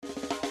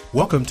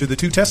Welcome to the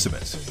Two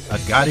Testaments, a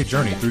guided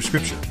journey through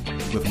Scripture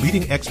with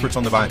leading experts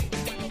on the Bible.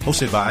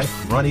 Hosted by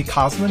Ronnie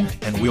Cosman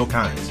and Will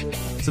Kynes.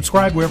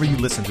 Subscribe wherever you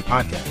listen to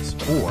podcasts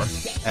or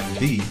at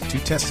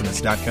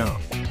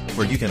the2testaments.com,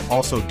 where you can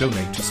also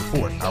donate to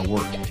support our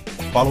work.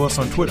 Follow us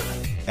on Twitter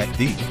at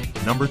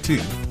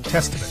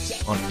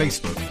the2testaments on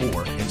Facebook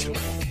or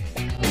Instagram.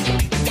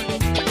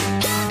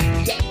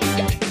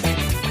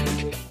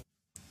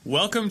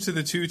 Welcome to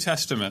the Two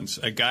Testaments,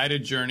 a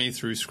guided journey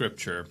through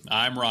Scripture.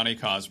 I'm Ronnie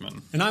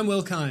Cosman. And I'm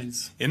Will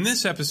Kynes. In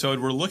this episode,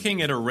 we're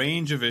looking at a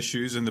range of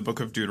issues in the book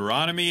of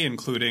Deuteronomy,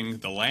 including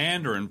the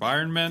land or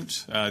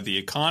environment, the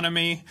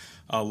economy,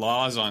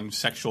 laws on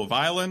sexual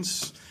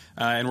violence,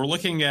 and we're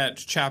looking at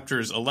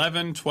chapters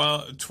 11,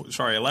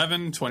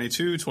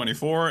 22,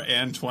 24,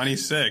 and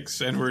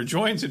 26. And we're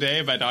joined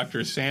today by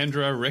Dr.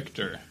 Sandra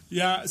Richter.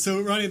 Yeah,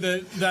 so Ronnie,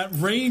 that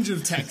range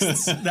of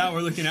texts that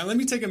we're looking at, let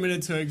me take a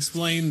minute to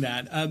explain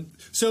that.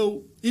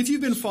 So if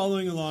you've been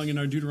following along in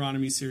our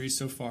Deuteronomy series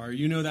so far,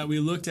 you know that we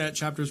looked at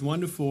chapters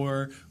 1 to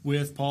 4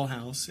 with Paul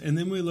House, and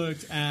then we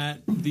looked at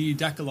the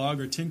Decalogue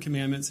or 10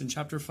 Commandments in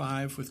chapter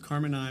 5 with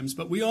Carmen Imes.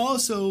 But we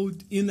also,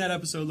 in that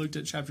episode, looked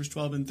at chapters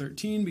 12 and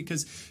 13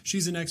 because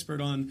she's an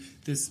expert on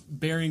this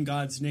bearing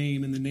God's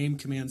name, and the name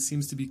command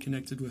seems to be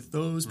connected with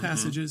those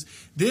passages.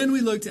 Then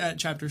we looked at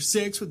chapter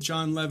 6 with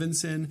John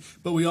Levinson,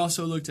 but we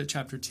also looked at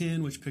chapter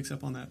 10, which picks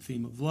up on that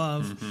theme of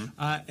love.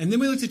 And then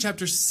we looked at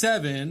chapter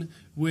 7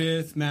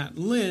 with Matt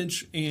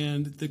Lynch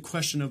and the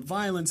question of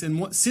violence.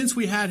 And since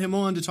we had him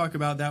on to talk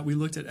about that, we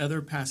looked at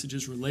other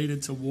passages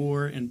related to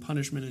war and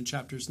punishment in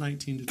chapters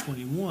 19 to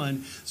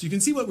 21. So you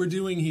can see what we're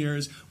doing here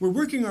is we're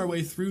working our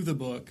way through the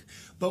book,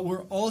 but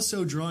we're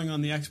also drawing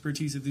on the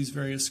expertise of these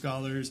various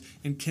scholars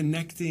and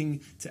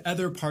connecting to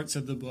other parts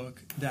of the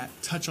book that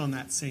touch on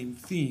that same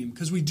theme.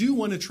 Because we do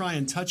want to try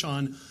and touch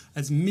on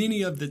as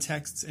many of the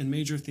texts and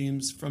major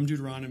themes from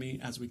Deuteronomy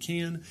as we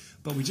can,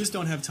 but we just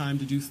don't have time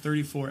to do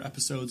 34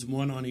 episodes,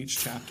 one on each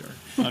chapter.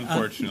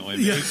 Unfortunately.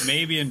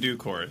 Maybe in due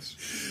course.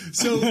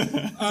 So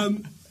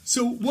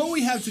what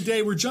we have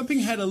today, we're jumping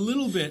ahead a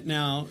little bit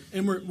now,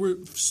 and we're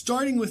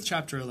starting with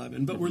chapter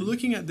 11, but we're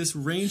looking at this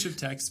range of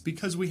texts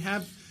because we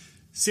have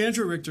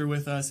Sandra Richter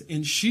with us,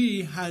 and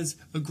she has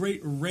a great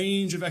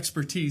range of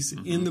expertise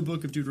in the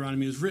book of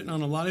Deuteronomy, has written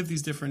on a lot of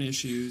these different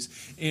issues,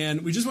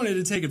 and we just wanted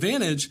to take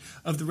advantage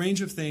of the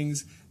range of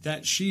things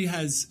that she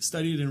has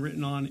studied and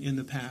written on in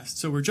the past.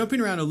 So we're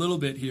jumping around a little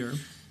bit here,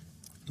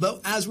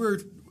 but as we're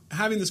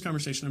having this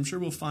conversation, I'm sure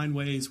we'll find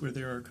ways where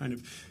there are kind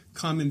of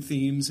common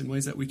themes and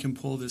ways that we can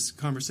pull this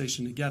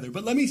conversation together.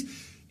 But let me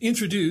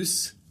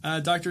introduce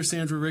Dr.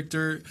 Sandra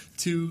Richter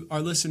to our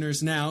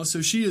listeners now.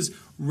 So she is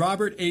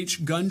Robert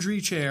H.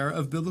 Gundry Chair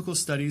of Biblical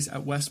Studies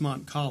at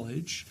Westmont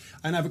College.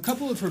 And I have a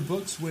couple of her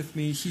books with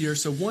me here.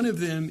 So one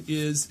of them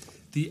is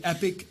The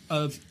Epic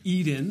of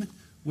Eden,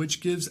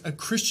 which gives a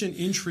Christian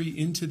entry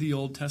into the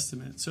Old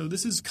Testament. So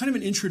this is kind of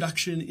an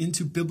introduction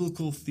into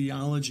biblical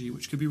theology,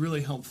 which could be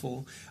really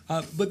helpful.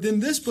 But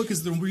then this book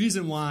is the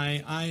reason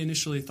why I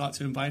initially thought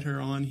to invite her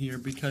on here,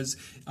 because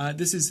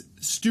this is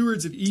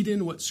Stewards of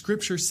Eden, what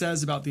Scripture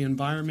says about the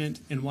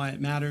environment and why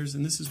it matters.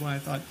 And this is why I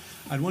thought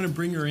I'd want to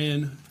bring her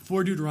in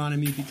for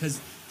Deuteronomy,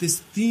 because this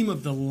theme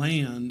of the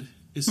land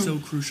is so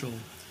crucial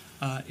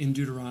in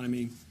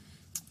Deuteronomy.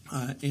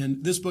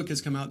 And this book has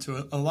come out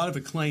to a lot of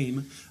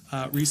acclaim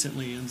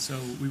recently, and so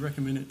we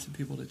recommend it to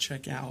people to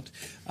check out.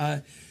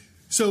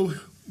 So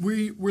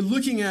we're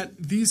looking at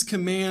these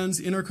commands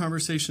in our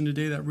conversation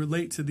today that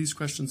relate to these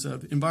questions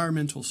of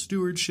environmental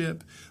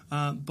stewardship,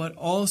 but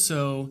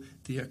also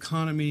the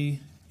economy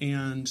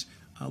and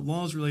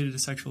laws related to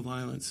sexual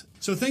violence.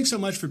 So thanks so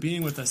much for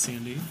being with us,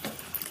 Sandy.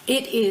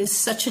 It is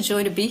such a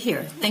joy to be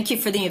here. Thank you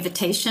for the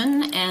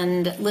invitation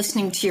and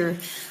listening to your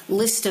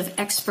list of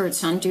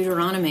experts on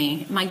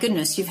Deuteronomy. My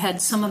goodness, you've had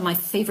some of my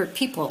favorite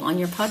people on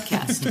your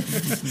podcast.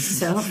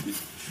 So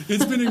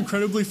it's been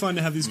incredibly fun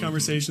to have these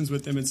conversations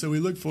with them, and so we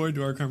look forward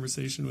to our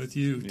conversation with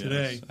you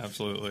today. Yes,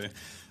 absolutely.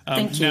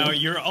 Thank you. Now,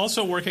 you're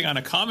also working on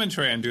a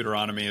commentary on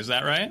Deuteronomy, is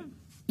that right?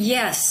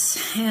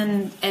 Yes,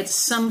 and at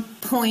some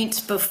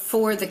point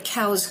before the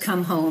cows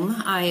come home,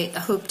 I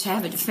hope to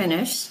have it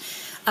finished.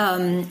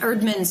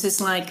 Erdman's is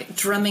like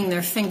drumming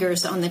their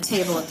fingers on the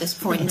table at this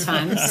point in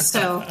time.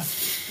 So,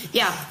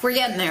 yeah, we're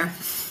getting there.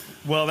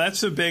 Well,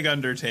 that's a big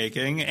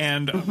undertaking,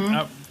 and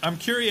I'm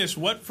curious,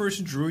 what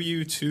first drew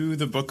you to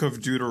the book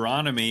of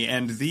Deuteronomy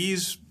and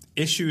these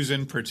issues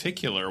in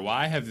particular?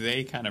 Why have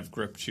they kind of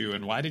gripped you,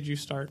 and why did you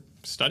start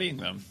studying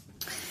them?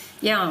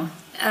 Yeah,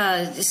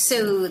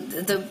 so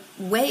the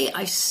way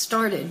I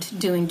started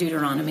doing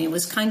Deuteronomy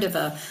was kind of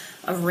a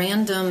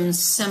random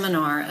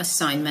seminar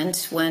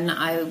assignment when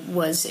I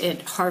was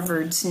at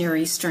Harvard's Near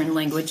Eastern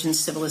Language and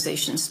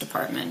Civilizations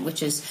Department,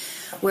 which is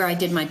where I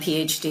did my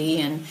PhD.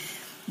 And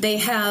they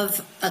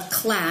have a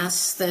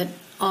class that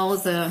all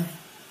of the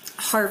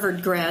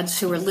Harvard grads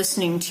who are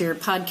listening to your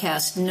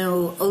podcast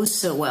know oh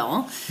so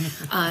well.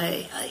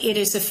 It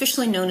is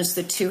officially known as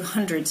the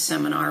 200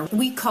 seminar.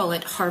 We call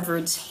it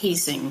Harvard's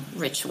hazing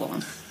ritual.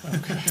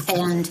 Okay.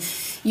 And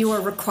you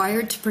are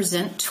required to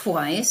present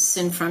twice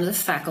in front of the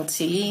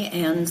faculty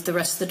and the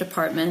rest of the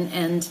department,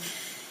 and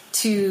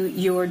to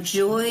your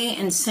joy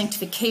and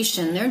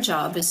sanctification, their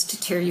job is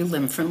to tear you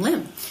limb from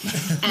limb.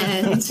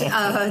 And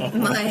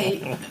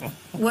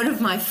one of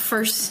my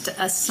first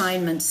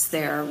assignments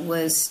there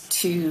was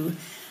to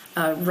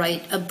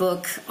write a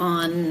book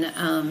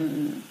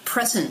on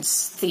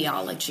presence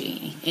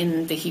theology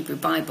in the Hebrew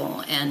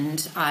Bible,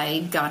 and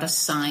I got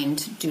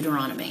assigned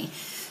Deuteronomy.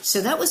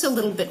 So that was a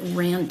little bit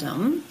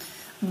random,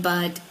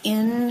 but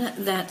in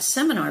that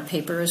seminar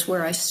paper is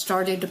where I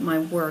started my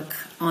work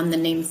on the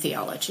name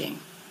theology.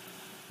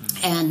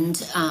 And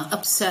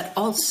upset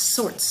all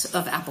sorts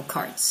of apple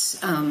carts,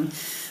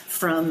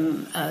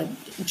 from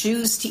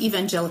Jews to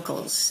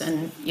evangelicals.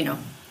 And, you know,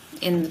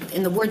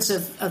 in the words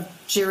of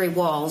Jerry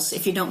Walls,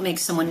 if you don't make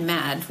someone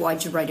mad,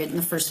 why'd you write it in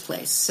the first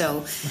place?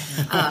 So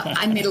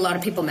I made a lot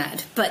of people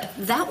mad. But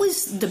that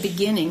was the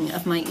beginning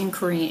of my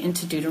inquiry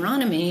into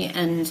Deuteronomy.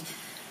 And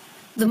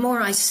the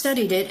more I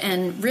studied it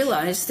and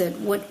realized that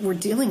what we're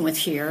dealing with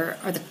here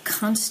are the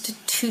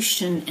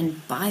constitution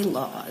and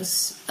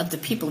bylaws of the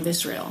people of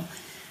Israel.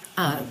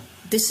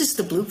 This is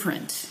the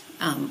blueprint.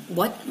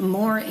 What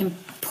more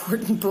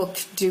important book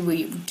do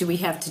we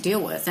have to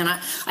deal with? And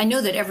I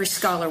know that every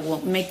scholar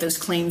will make those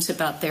claims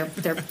about their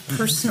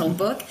personal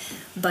book,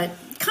 but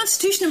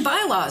Constitution and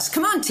bylaws,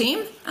 come on,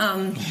 team.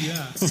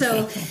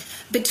 So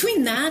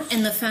between that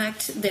and the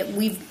fact that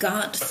we've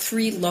got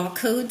 3 law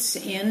codes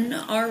in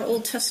our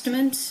Old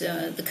Testament,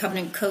 the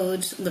Covenant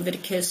Code,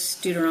 Leviticus,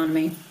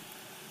 Deuteronomy,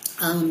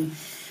 I'm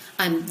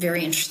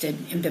very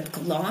interested in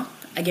biblical law.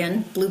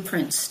 Again,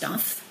 blueprint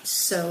stuff.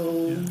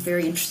 So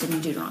very interested in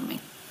Deuteronomy.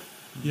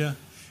 Yeah.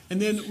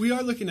 And then we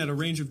are looking at a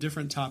range of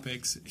different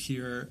topics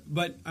here,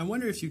 but I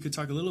wonder if you could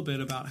talk a little bit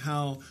about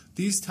how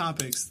these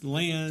topics,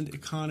 land,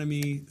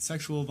 economy,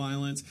 sexual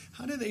violence,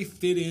 how do they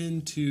fit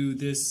into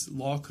this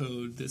law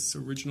code, this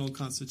original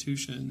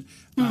constitution?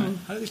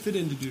 How do they fit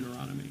into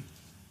Deuteronomy?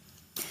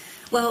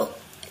 Well,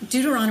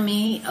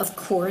 Deuteronomy, of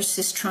course,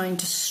 is trying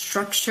to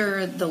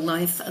structure the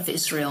life of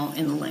Israel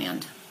in the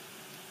land.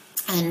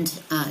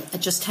 And I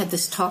just had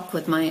this talk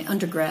with my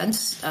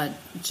undergrads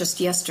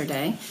just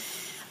yesterday.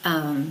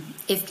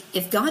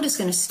 If God is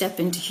going to step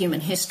into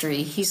human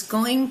history, he's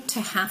going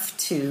to have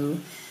to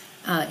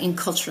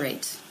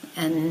enculturate.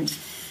 And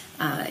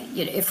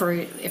if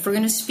we're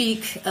going to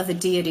speak of a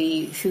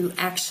deity who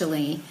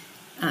actually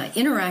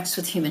interacts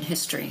with human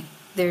history,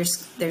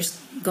 there's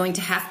going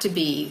to have to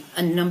be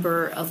a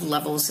number of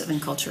levels of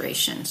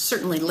enculturation.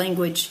 Certainly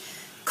language,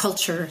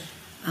 culture,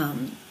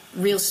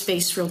 real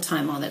space, real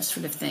time, all that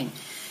sort of thing.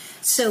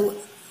 So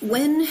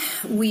when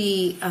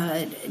we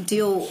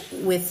deal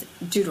with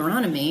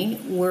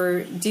Deuteronomy,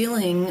 we're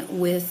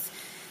dealing with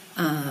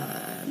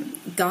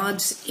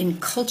God's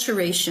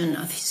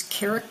enculturation of his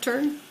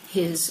character,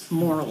 his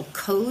moral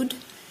code,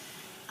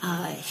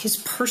 his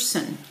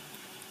person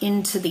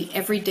into the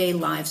everyday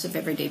lives of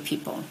everyday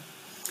people.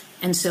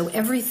 And so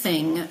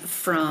everything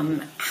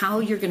from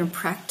how you're going to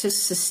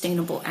practice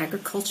sustainable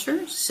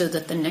agriculture so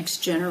that the next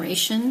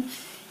generation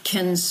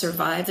can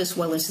survive as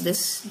well as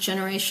this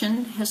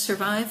generation has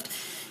survived,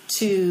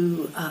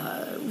 to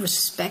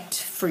respect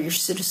for your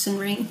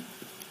citizenry,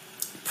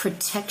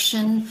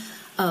 protection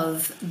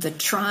of the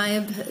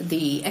tribe,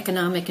 the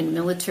economic and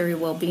military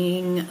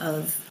well-being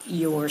of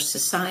your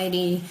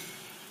society,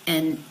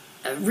 and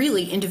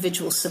really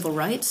individual civil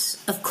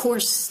rights. Of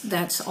course,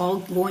 that's all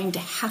going to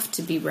have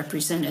to be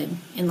represented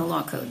in the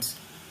law codes.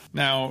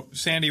 Now,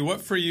 Sandy,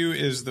 what for you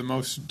is the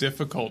most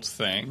difficult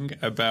thing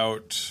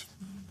about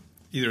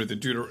either the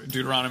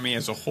Deuteronomy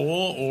as a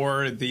whole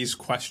or these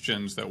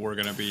questions that we're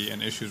going to be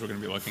and issues we're going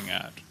to be looking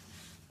at?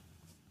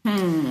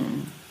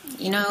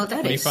 You know, that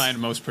what do you find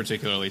most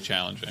particularly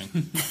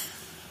challenging?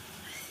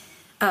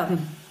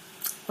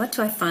 What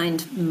do I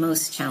find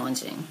most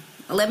challenging?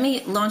 Let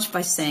me launch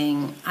by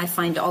saying I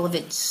find all of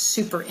it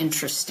super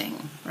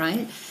interesting,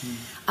 right?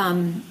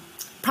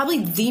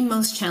 Probably the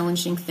most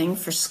challenging thing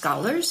for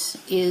scholars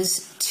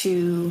is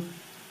to,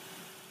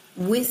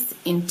 with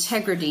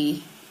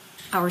integrity,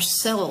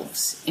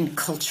 ourselves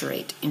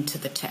enculturate into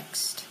the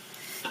text,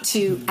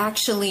 to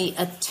actually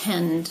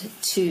attend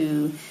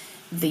to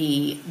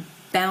the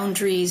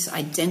boundaries,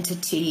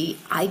 identity,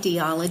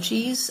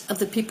 ideologies of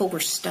the people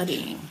we're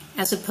studying,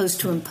 as opposed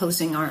to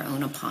imposing our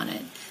own upon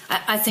it.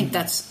 I think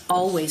that's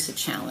always a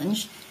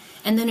challenge.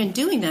 And then in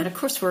doing that, of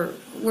course,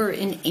 we're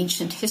in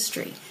ancient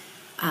history.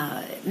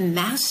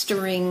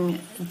 Mastering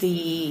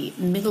the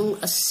Middle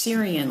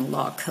Assyrian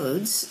law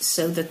codes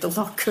so that the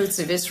law codes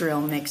of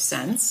Israel make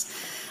sense.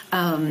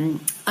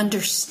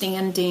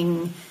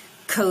 Understanding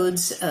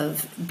codes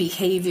of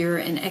behavior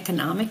and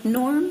economic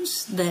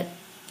norms that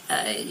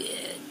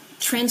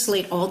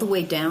translate all the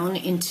way down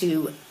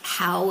into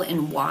how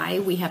and why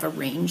we have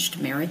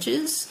arranged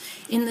marriages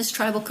in this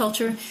tribal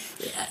culture.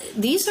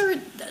 These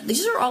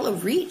are all a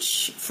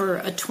reach for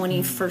a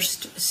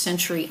 21st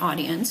century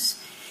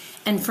audience.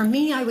 And for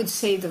me, I would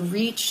say the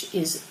reach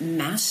is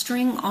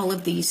mastering all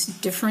of these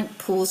different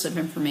pools of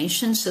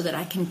information so that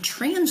I can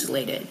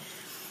translate it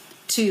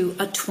to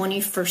a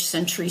 21st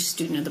century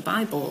student of the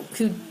Bible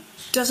who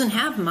doesn't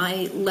have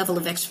my level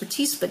of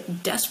expertise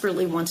but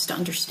desperately wants to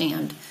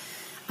understand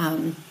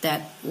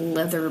that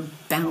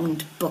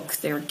leather-bound book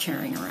they're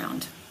carrying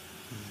around.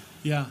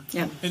 Yeah.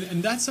 Yeah.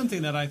 And that's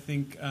something that I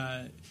think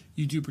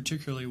you do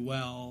particularly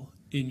well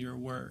in your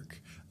work.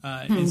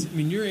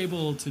 You're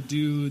able to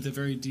do the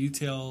very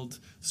detailed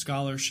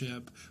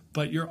scholarship,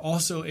 but you're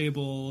also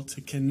able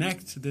to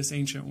connect this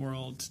ancient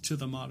world to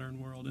the modern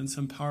world in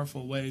some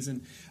powerful ways.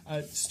 And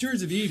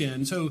Stewards of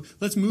Eden, so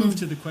let's move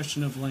to the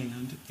question of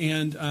land.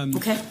 And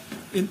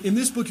in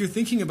this book, you're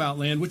thinking about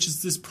land, which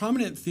is this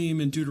prominent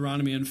theme in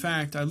Deuteronomy. In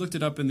fact, I looked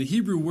it up, and the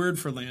Hebrew word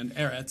for land,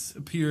 eretz,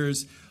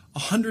 appears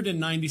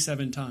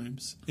 197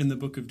 times in the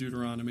book of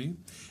Deuteronomy.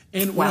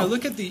 And when I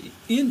look at the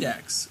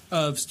index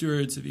of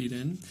Stewards of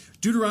Eden,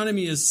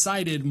 Deuteronomy is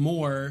cited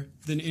more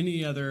than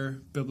any other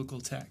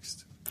biblical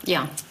text.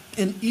 Yeah.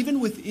 And even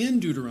within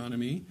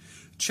Deuteronomy,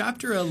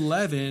 chapter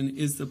 11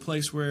 is the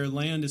place where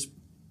land is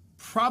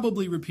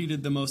probably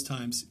repeated the most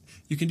times.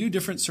 You can do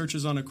different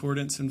searches on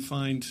accordance and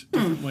find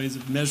different ways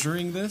of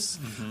measuring this.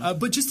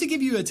 But just to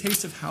give you a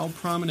taste of how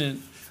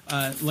prominent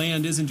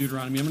land is in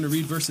Deuteronomy, I'm going to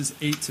read verses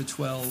 8 to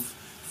 12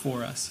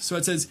 for us. So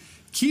it says,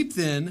 "Keep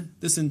then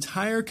this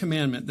entire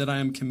commandment that I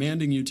am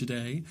commanding you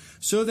today,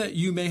 so that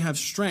you may have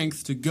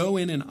strength to go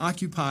in and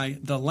occupy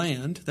the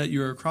land that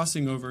you are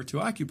crossing over to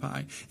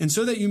occupy, and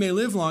so that you may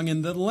live long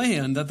in the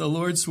land that the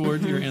Lord swore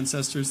to your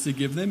ancestors to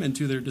give them and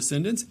to their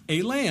descendants,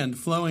 a land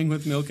flowing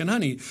with milk and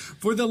honey.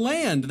 For the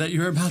land that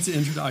you are about to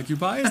enter to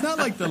occupy is not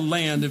like the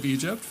land of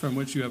Egypt from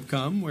which you have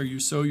come, where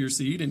you sow your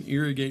seed and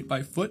irrigate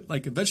by foot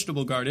like a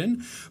vegetable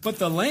garden, but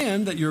the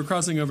land that you are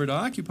crossing over to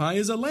occupy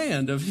is a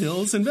land of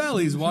hills and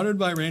valleys watered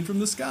by rain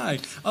from the sky,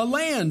 a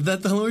land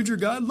that the Lord your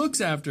God looks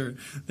after.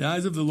 The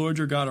eyes of the Lord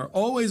your God are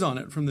always on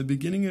it from the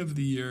beginning of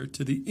the year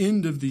to the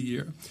end of the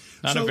year."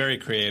 Not a very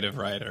creative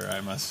writer,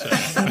 I must say.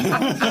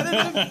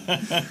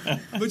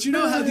 But you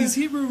know how these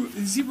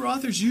Hebrew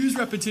authors use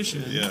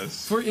repetition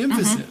for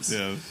emphasis.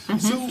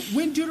 So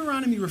when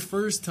Deuteronomy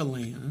refers to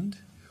land,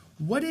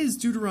 what is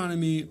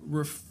Deuteronomy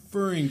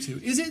referring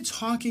to? Is it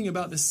talking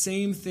about the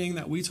same thing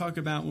that we talk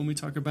about when we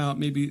talk about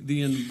maybe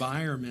the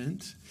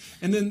environment?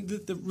 And then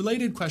the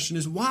related question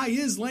is, why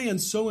is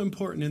land so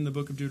important in the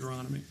book of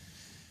Deuteronomy?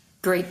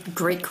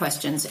 Great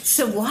questions.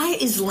 So why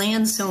is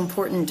land so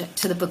important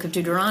to the book of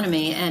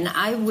Deuteronomy? And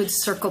I would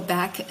circle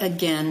back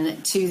again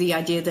to the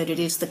idea that it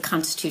is the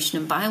constitution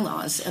and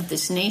bylaws of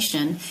this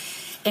nation.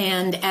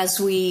 And as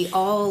we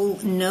all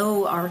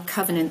know our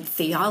covenant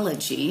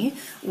theology,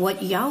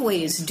 what Yahweh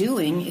is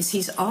doing is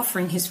he's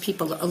offering his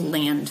people a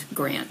land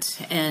grant.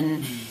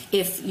 And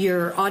if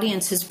your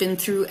audience has been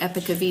through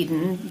Epic of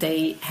Eden,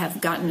 they have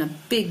gotten a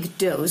big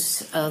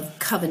dose of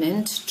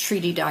covenant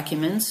treaty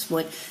documents,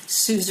 what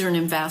suzerain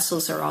and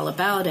vassals are all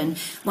about. And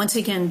once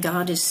again,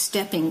 God is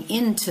stepping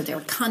into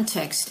their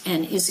context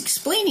and is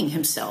explaining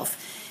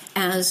himself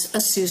as a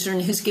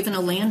suzerain who's given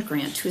a land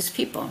grant to his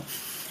people.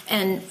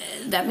 And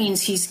that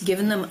means he's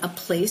given them a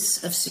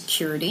place of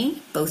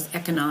security, both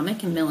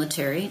economic and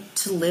military,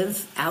 to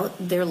live out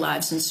their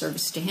lives in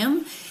service to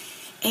him.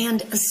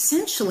 And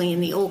essentially in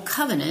the Old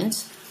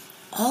Covenant,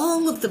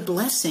 all of the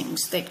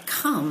blessings that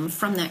come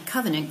from that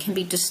covenant can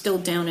be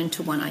distilled down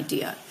into one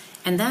idea.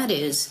 And that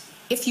is,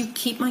 if you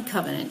keep my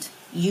covenant,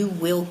 you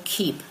will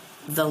keep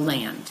the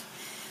land.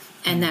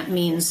 And that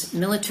means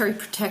military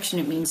protection,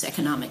 it means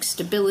economic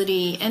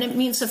stability, and it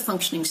means a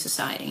functioning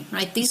society,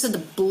 right? These are the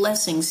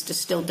blessings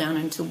distilled down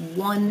into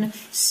one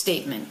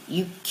statement.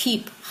 You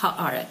keep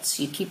haaretz,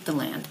 you keep the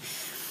land.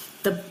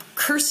 The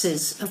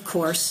curses, of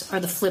course, are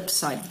the flip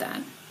side of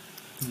that.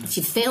 If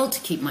you fail to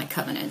keep my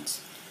covenant,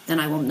 then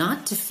I will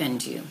not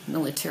defend you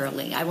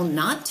militarily. I will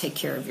not take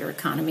care of your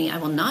economy. I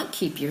will not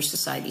keep your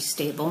society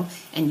stable,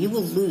 and you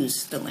will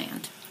lose the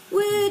land,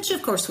 which,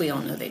 of course, we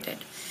all know they did.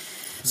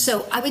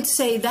 So I would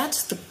say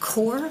that's the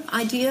core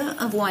idea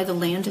of why the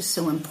land is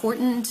so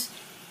important.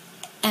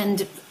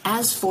 And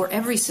as for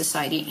every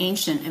society,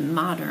 ancient and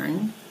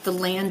modern, the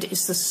land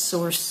is the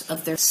source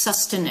of their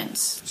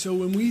sustenance. So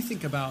when we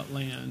think about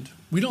land,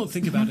 we don't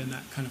think about it in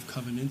that kind of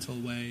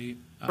covenantal way.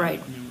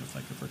 Right. I mean,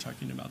 if we're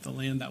talking about the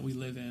land that we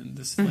live in,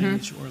 this land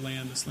is your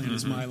land, this land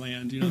is my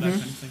land, that kind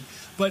of thing.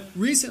 But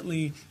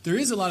recently, there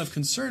is a lot of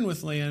concern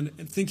with land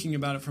and thinking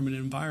about it from an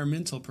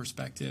environmental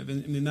perspective.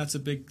 And that's a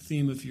big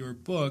theme of your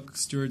book,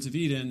 Stewards of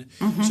Eden.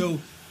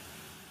 So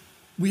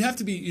we have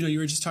to be, you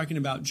were just talking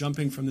about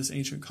jumping from this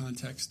ancient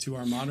context to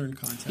our modern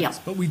context. Yeah.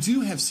 But we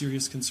do have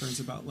serious concerns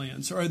about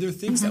land. So are there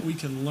things that we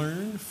can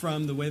learn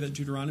from the way that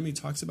Deuteronomy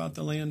talks about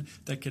the land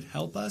that could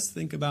help us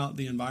think about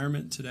the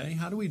environment today?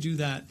 How do we do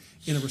that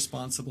in a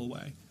responsible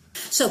way?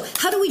 So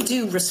how do we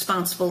do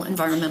responsible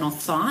environmental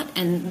thought?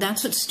 And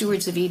that's what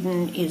Stewards of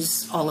Eden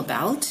is all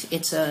about.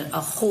 It's a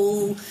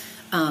whole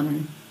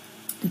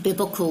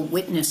biblical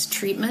witness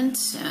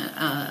treatment,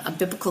 a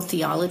biblical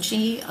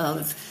theology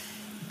of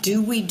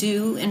do we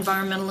do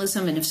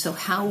environmentalism, and if so,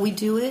 how we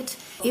do it.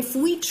 If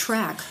we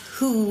track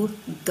who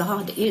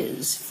God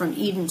is from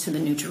Eden to the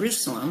New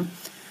Jerusalem,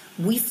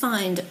 we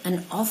find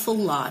an awful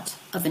lot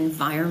of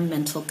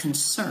environmental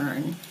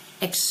concern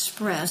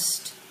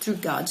expressed through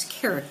God's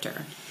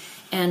character.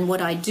 And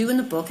what I do in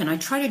the book, and I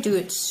try to do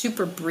it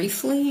super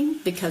briefly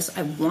because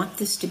I want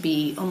this to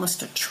be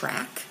almost a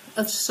tract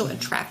of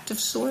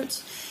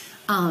sorts,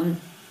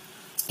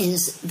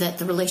 is that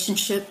the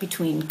relationship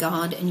between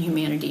God and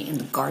humanity in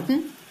the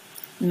garden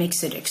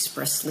makes it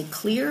expressly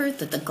clear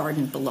that the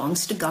garden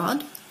belongs to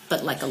God,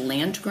 but like a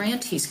land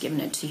grant, he's given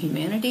it to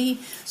humanity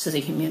so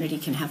that humanity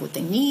can have what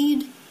they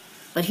need.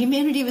 But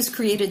humanity was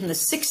created in the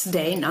sixth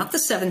day, not the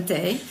seventh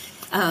day.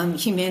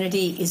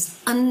 Humanity is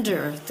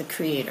under the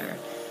Creator.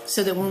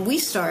 So that when we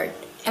start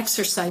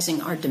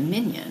exercising our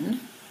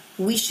dominion,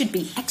 we should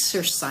be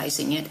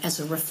exercising it as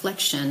a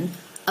reflection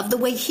of the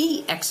way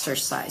he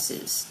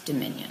exercises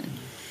dominion.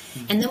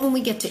 And then when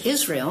we get to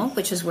Israel,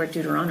 which is where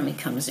Deuteronomy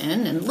comes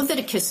in, and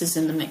Leviticus is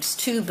in the mix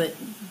too, but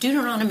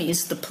Deuteronomy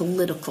is the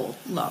political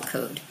law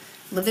code.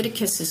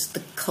 Leviticus is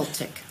the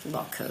cultic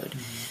law code.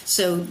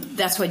 So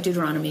that's why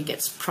Deuteronomy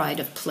gets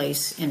pride of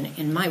place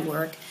in my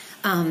work.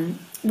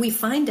 We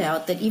find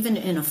out that even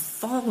in a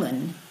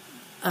fallen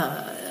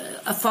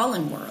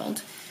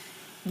world,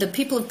 the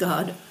people of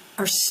God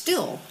are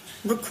still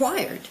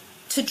required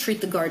to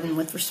treat the garden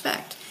with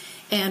respect.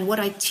 And what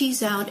I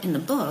tease out in the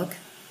book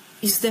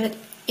is that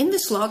in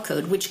this law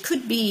code, which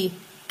could be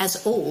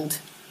as old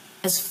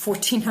as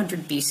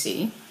 1400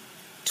 BC,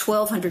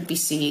 1200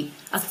 BC,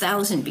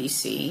 1000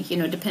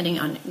 BC, depending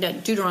on,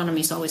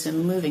 Deuteronomy is always a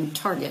moving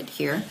target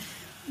here,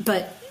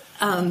 but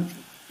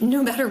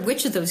no matter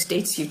which of those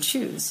dates you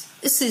choose,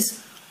 this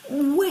is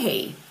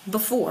way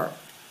before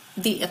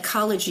the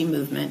ecology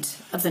movement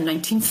of the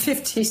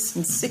 1950s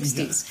and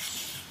 60s.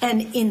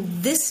 And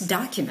in this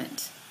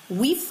document,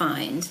 we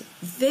find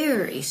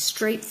very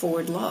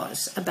straightforward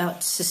laws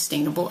about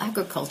sustainable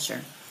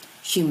agriculture,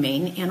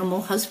 humane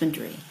animal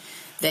husbandry,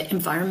 that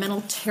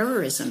environmental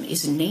terrorism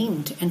is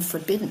named and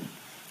forbidden.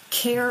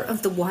 Care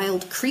of the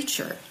wild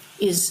creature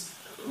is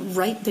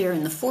right there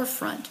in the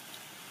forefront.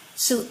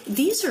 So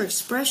these are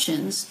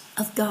expressions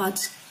of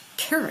God's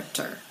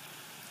character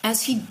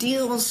as he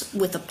deals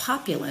with a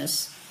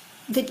populace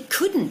that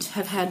couldn't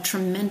have had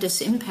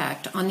tremendous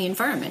impact on the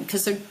environment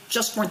because there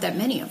just weren't that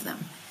many of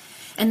them.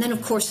 And then,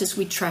 of course, as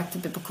we track the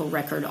biblical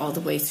record all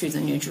the way through the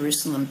New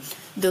Jerusalem,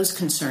 those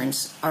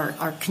concerns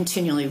are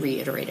continually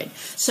reiterated.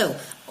 So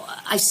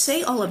I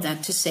say all of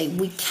that to say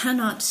we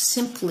cannot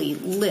simply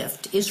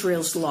lift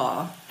Israel's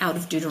law out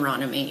of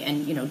Deuteronomy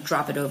and,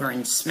 drop it over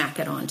and smack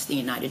it onto the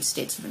United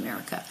States of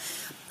America.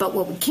 But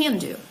what we can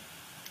do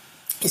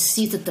is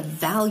see that the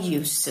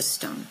value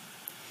system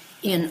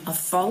in a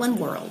fallen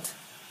world,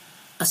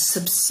 a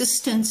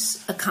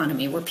subsistence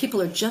economy where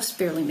people are just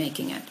barely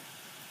making it,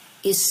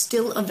 is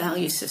still a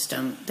value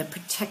system that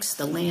protects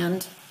the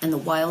land and the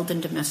wild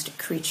and domestic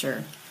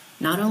creature,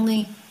 not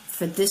only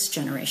for this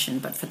generation,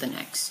 but for the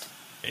next.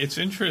 It's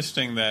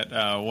interesting that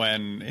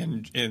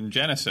when in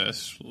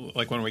Genesis,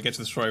 like when we get to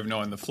the story of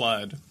Noah and the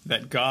flood,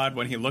 that God,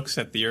 when he looks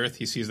at the earth,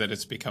 he sees that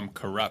it's become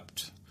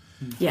corrupt.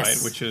 Yes.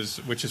 Right?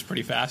 Which is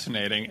pretty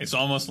fascinating. It's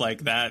almost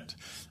like that.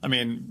 I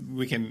mean,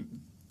 we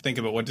can think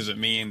about what does it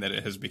mean that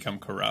it has become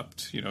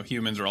corrupt.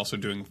 Humans are also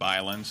doing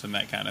violence and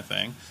that kind of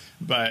thing.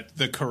 But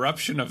the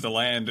corruption of the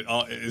land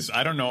is,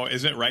 I don't know,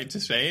 is it right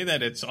to say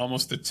that it's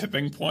almost the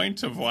tipping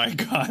point of why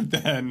God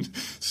then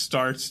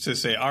starts to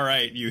say, all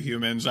right, you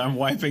humans, I'm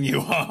wiping you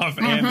off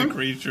and the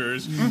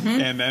creatures,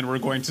 and then we're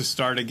going to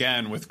start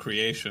again with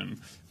creation.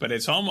 But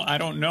it's almost, I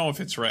don't know if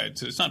it's right.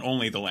 It's not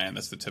only the land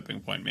that's the tipping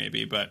point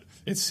maybe, but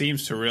it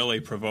seems to really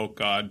provoke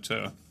God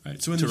to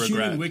Right. So when the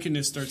human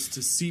wickedness starts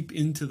to seep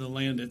into the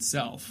land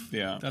itself,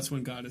 that's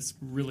when God has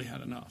really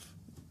had enough.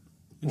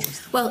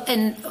 Well,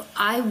 and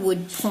I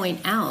would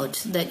point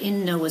out that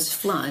in Noah's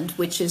flood,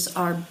 which is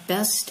our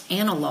best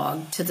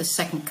analog to the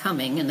second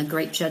coming and the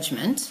great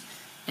judgment,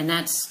 and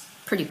that's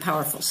pretty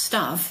powerful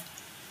stuff,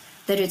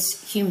 that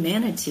it's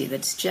humanity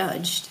that's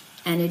judged,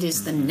 and it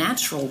is the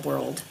natural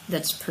world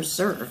that's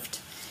preserved.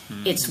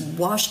 It's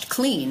washed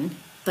clean,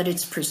 but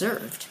it's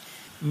preserved.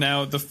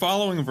 Now, the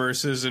following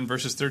verses, in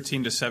verses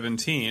 13 to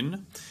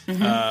 17,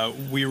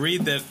 we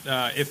read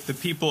that if the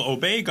people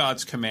obey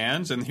God's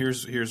commands, and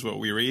here's what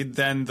we read,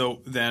 then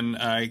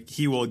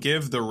he will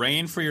give the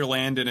rain for your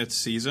land in its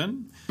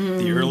season,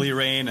 the early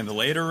rain and the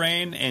later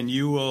rain, and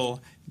you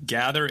will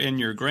gather in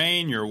your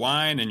grain, your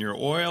wine, and your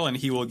oil, and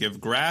he will give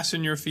grass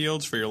in your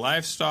fields for your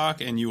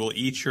livestock, and you will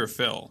eat your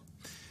fill.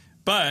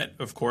 But,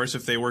 of course,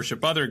 if they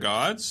worship other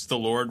gods, the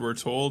Lord, we're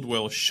told,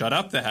 will shut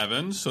up the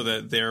heavens so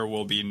that there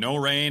will be no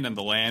rain and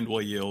the land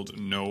will yield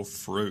no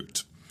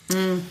fruit.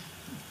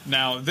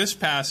 Now, this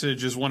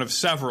passage is one of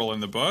several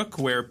in the book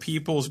where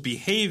people's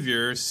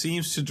behavior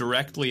seems to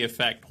directly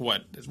affect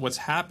what's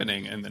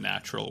happening in the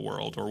natural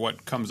world or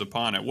what comes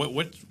upon it.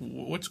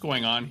 What's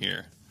going on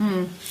here?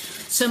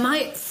 So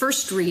my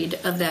first read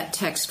of that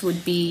text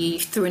would be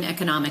through an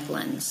economic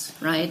lens,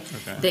 right?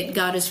 Okay. That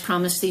God has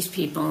promised these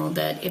people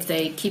that if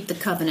they keep the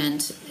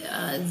covenant,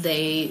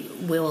 they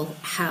will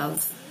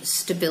have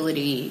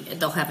stability,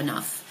 they'll have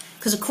enough.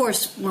 Because, of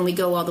course, when we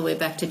go all the way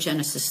back to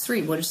Genesis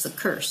 3, what is the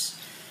curse?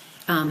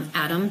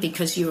 Adam,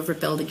 because you have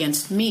rebelled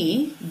against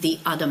me, the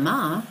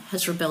Adamah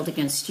has rebelled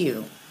against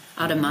you.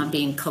 Adamah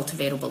being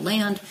cultivatable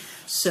land.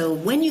 So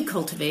when you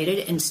cultivate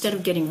it, instead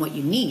of getting what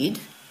you need,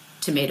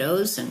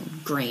 tomatoes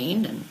and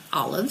grain and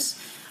olives,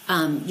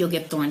 you'll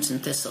get thorns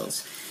and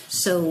thistles.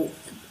 So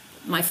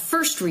my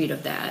first read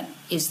of that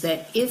is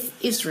that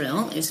if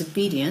Israel is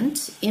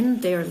obedient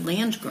in their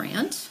land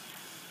grant,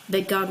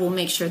 that God will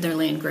make sure their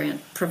land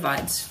grant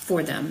provides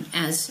for them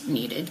as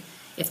needed.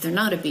 If they're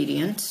not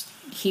obedient,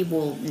 he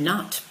will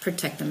not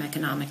protect them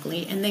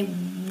economically, and they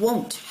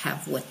won't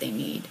have what they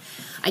need.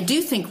 I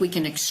do think we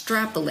can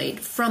extrapolate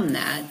from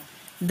that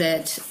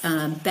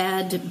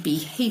bad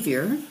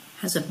behavior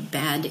has a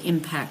bad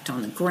impact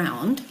on the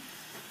ground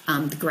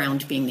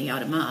being the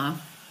Adamah.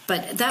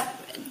 But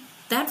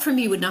that for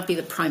me would not be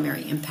the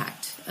primary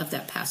impact of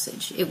that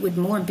passage. It would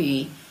more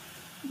be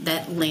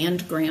that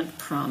land grant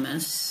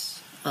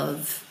promise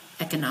of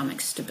economic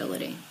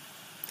stability.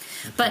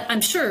 But I'm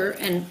sure,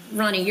 and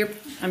Ronnie,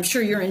 I'm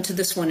sure you're into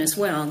this one as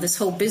well, this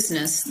whole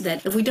business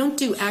that if we don't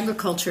do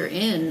agriculture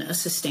in a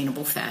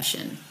sustainable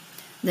fashion,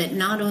 that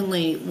not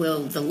only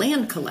will the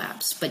land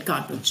collapse, but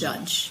God will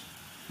judge.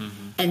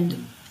 Mm-hmm.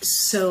 And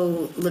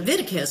so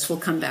Leviticus will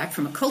come back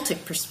from a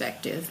cultic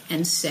perspective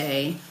and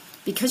say,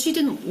 because you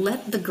didn't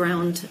let the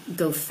ground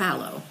go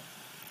fallow,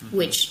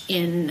 which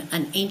in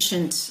an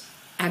ancient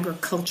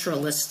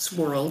agriculturalist's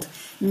world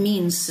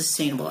means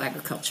sustainable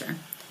agriculture.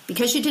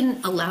 Because you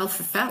didn't allow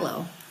for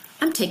fallow,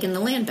 I'm taking the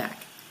land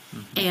back.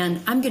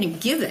 And I'm going to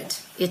give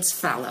it its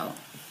fallow.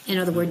 In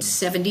other words,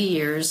 70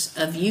 years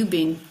of you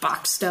being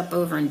boxed up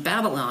over in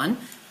Babylon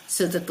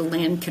so that the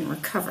land can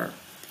recover.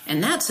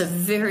 And that's a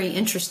very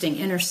interesting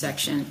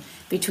intersection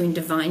between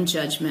divine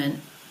judgment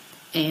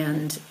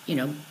and,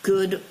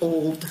 good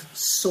old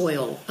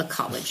soil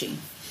ecology.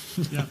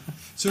 Yeah.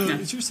 So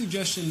it's your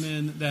suggestion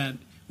then that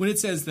when it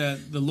says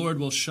that the Lord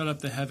will shut up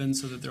the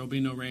heavens so that there will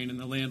be no rain and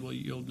the land will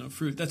yield no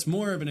fruit, that's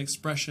more of an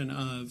expression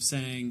of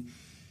saying,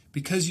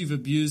 because you've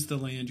abused the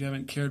land, you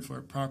haven't cared for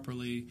it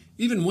properly,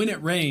 even when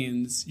it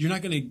rains, you're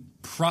not going to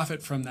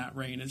profit from that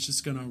rain. It's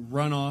just going to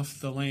run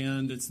off the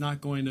land. It's not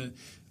going to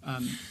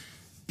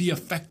be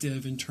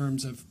effective in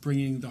terms of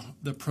bringing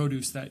the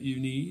produce that you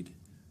need.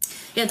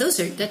 Yeah,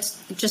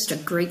 that's just a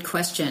great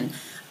question.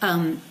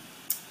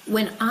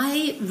 When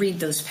I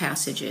read those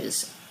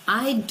passages,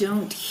 I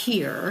don't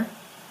hear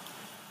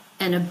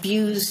an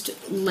abused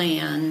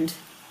land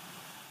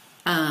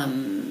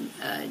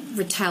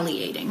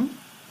retaliating,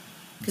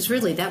 because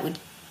really that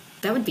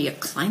would be a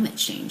climate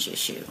change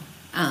issue,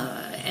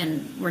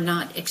 and we're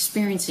not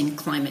experiencing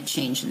climate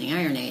change in the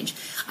Iron Age.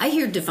 I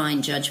hear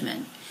divine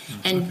judgment,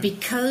 and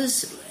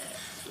because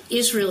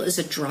Israel is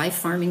a dry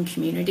farming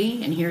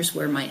community, and here's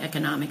where my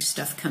economic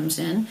stuff comes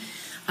in.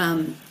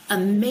 A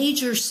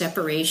major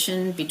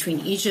separation between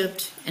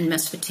Egypt and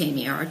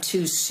Mesopotamia, our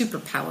two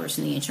superpowers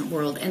in the ancient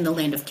world, and the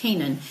land of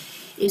Canaan,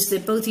 is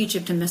that both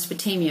Egypt and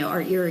Mesopotamia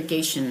are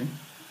irrigation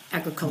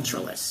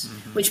agriculturalists,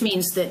 which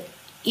means that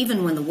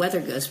even when the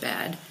weather goes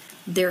bad,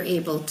 they're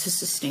able to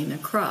sustain their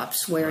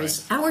crops,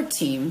 whereas our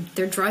team,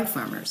 they're dry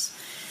farmers.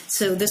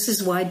 So this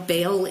is why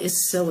Baal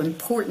is so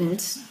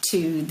important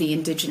to the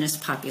indigenous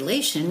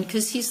population,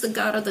 because he's the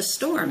god of the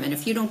storm. And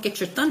if you don't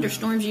get your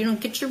thunderstorms, you don't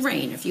get your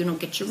rain. If you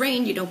don't get your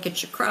rain, you don't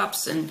get your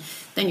crops, and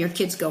then your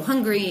kids go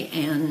hungry,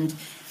 and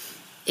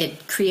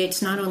it creates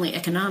not only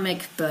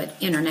economic but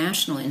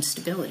international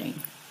instability.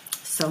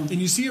 And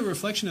you see a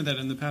reflection of that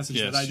in the passage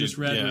that I just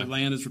read, where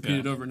land is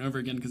repeated over and over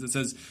again, because it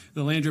says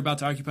the land you're about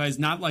to occupy is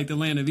not like the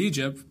land of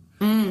Egypt,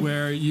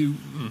 where you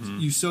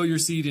sow your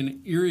seed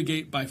and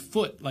irrigate by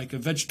foot like a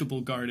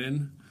vegetable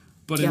garden,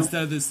 but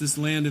instead it's this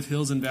land of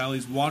hills and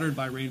valleys watered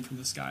by rain from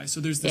the sky.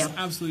 So there's this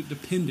absolute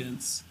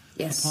dependence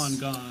upon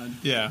God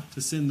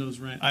to send those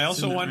rain. I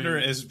also wonder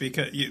is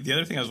because the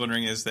other thing I was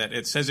wondering is that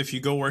it says if you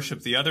go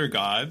worship the other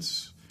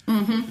gods,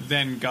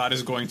 then God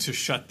is going to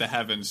shut the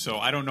heavens. So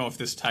I don't know if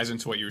this ties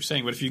into what you were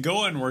saying, but if you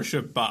go and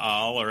worship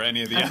Baal or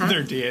any of the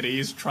other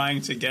deities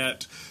trying to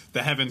get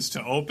the heavens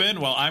to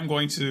open, well, I'm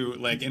going to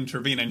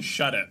intervene and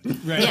shut it.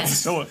 Right. Yes.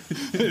 So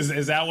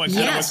is that what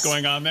kind of what's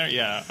going on there?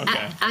 Yeah.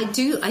 Okay. I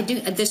do.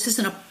 This is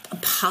an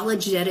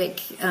apologetic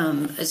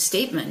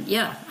statement.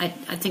 Yeah, I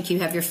think you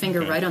have your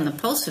finger right on the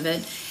pulse of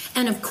it.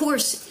 And of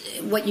course,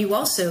 what you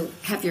also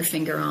have your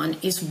finger on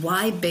is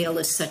why Baal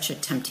is such a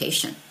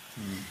temptation.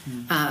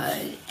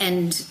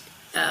 And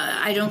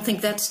I don't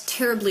think that's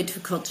terribly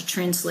difficult to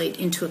translate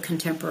into a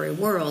contemporary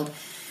world,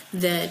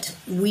 that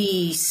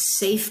we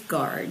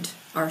safeguard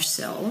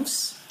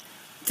ourselves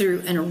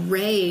through an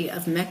array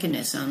of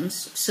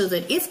mechanisms so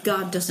that if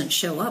God doesn't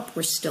show up,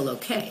 we're still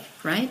okay,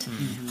 right?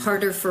 Mm-hmm.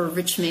 Harder for a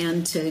rich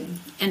man to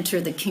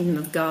enter the kingdom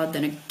of God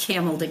than a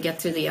camel to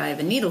get through the eye of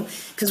a needle.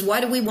 Because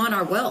why do we want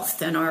our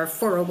wealth and our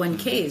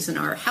 401ks and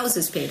our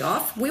houses paid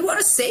off? We want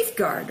a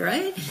safeguard,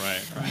 right?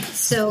 Right.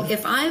 So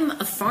if I'm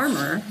a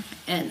farmer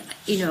and,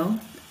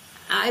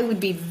 I would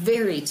be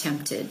very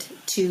tempted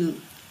to,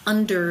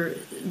 under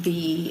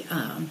the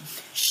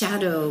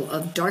shadow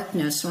of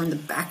darkness or in the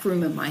back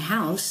room of my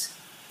house,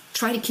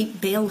 try to keep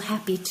Baal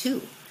happy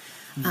too,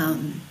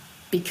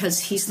 because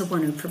he's the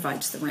one who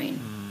provides the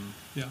rain.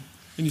 Yeah,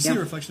 and you see a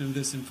reflection of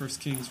this in 1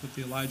 Kings with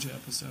the Elijah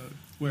episode,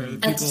 where the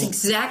that's people,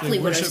 exactly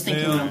what I was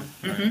thinking Baal,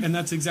 of. Mm-hmm. And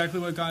that's exactly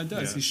what God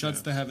does. He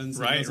shuts the heavens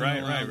and doesn't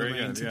allow the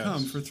rain to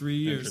come for 3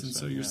 years. And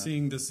so you're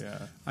seeing this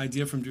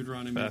idea from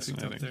Deuteronomy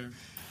picked up there.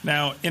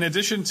 Now, in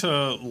addition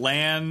to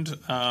land,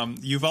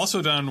 you've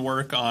also done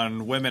work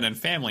on women and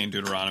family in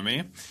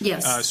Deuteronomy.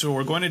 Yes. So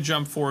we're going to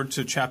jump forward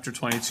to chapter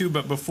 22.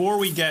 But before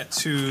we get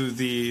to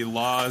the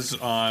laws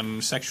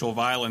on sexual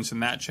violence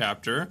in that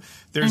chapter,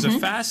 there's a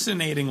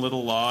fascinating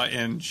little law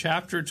in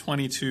chapter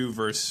 22,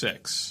 verse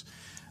 6.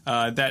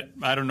 That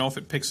I don't know if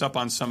it picks up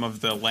on some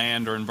of the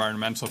land or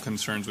environmental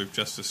concerns we've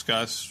just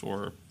discussed,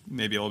 or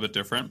maybe a little bit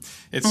different.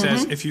 It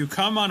says, if you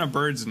come on a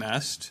bird's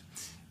nest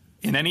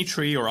in any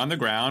tree or on the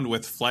ground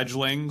with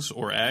fledglings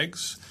or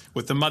eggs,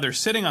 with the mother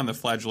sitting on the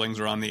fledglings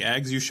or on the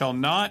eggs, you shall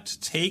not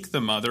take the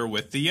mother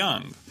with the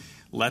young.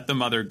 Let the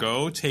mother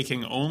go,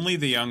 taking only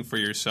the young for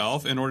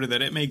yourself, in order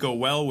that it may go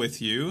well with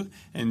you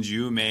and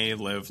you may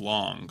live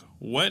long.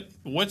 What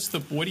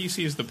do you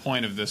see as the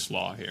point of this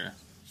law here?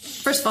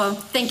 First of all,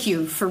 thank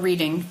you for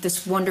reading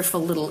this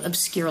wonderful little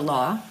obscure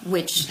law,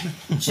 which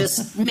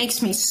just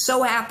makes me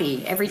so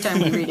happy every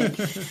time we read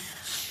it.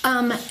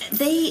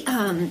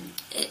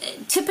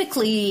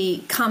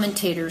 Typically,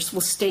 commentators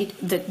will state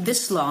that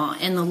this law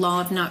and the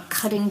law of not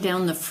cutting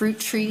down the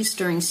fruit trees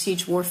during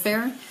siege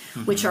warfare,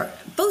 which are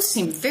both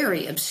seem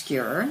very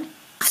obscure.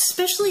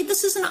 Especially,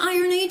 this is an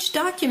Iron Age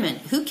document.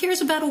 Who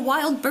cares about a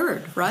wild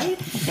bird, right?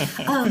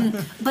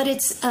 But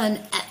it's an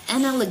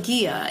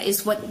analogia,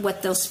 is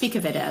what they'll speak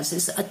of it as,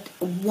 is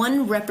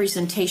one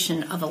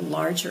representation of a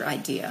larger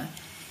idea.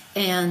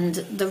 And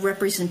the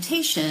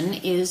representation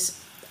is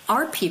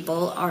our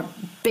people are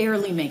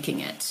barely making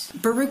it.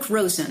 Baruch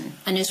Rosen,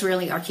 an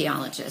Israeli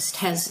archaeologist,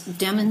 has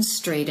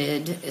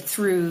demonstrated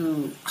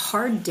through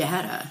hard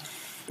data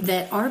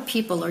that our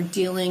people are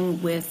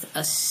dealing with a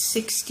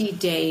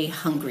 60-day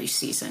hungry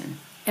season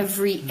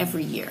every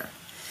year.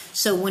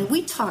 So when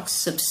we talk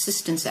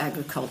subsistence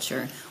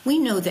agriculture, we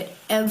know that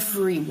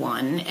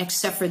everyone,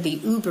 except for the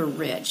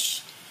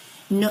uber-rich,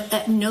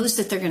 knows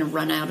that they're going to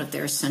run out of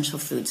their essential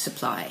food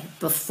supply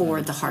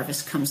before the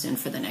harvest comes in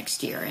for the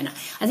next year. And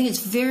I think it's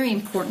very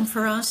important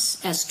for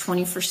us as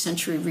 21st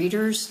century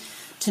readers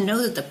to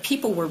know that the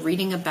people we're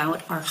reading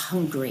about are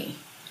hungry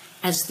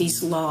as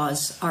these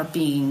laws are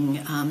being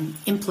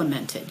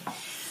implemented.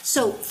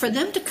 So for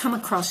them to come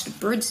across a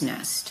bird's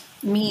nest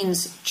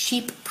means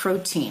cheap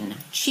protein,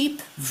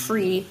 cheap,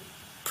 free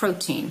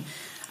protein.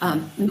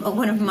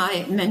 One of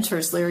my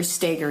mentors, Larry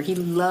Steger, he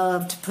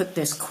loved to put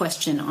this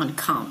question on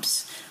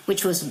comps,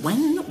 which was,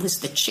 when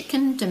was the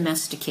chicken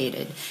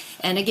domesticated?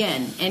 And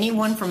again,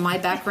 anyone from my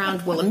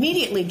background will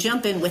immediately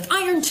jump in with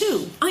iron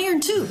 2.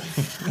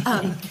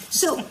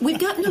 So we've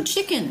got no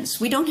chickens.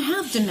 We don't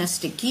have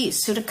domestic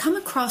geese. So to come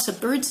across a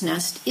bird's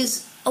nest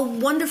is a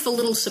wonderful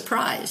little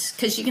surprise,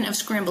 because you can have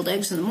scrambled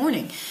eggs in the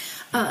morning.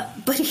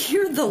 But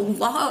here the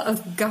law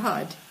of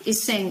God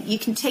is saying you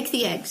can take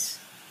the eggs,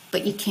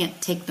 but you can't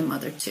take the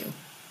mother too.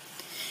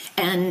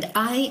 And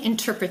I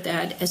interpret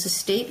that as a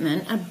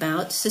statement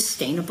about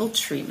sustainable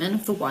treatment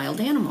of the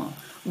wild animal.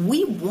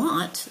 We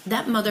want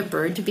that mother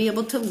bird to be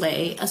able to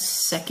lay a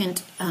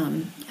second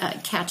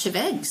catch of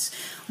eggs.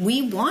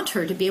 We want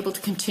her to be able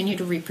to continue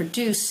to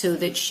reproduce so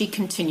that she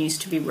continues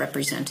to be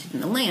represented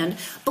in the land.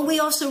 But we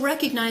also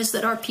recognize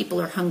that our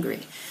people are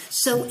hungry.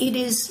 So it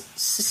is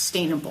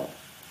sustainable.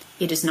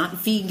 It is not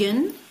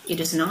vegan. It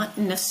is not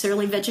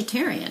necessarily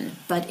vegetarian,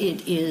 but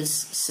it is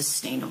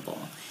sustainable.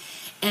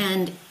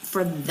 And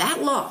for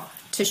that law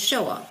to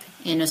show up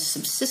in a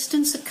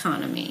subsistence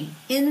economy,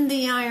 in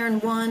the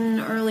Iron 1,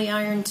 early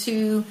Iron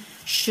 2,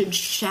 should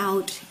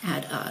shout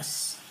at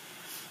us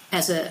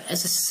as a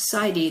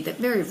society that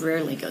very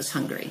rarely goes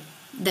hungry,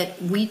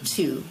 that we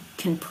too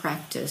can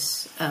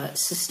practice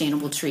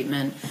sustainable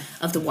treatment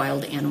of the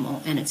wild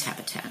animal and its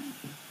habitat.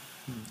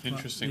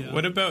 Interesting.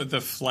 What about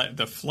the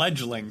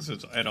fledglings?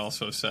 It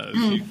also says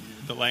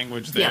the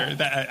language there.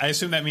 Yeah. I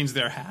assume that means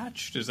they're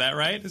hatched. Is that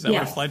right? Is that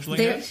what a fledgling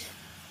is?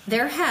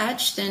 They're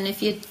hatched, and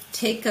if you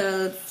take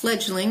a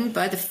fledgling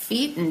by the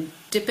feet and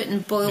dip it in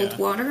boiled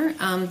water,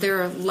 there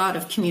are a lot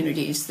of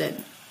communities that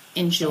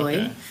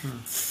enjoy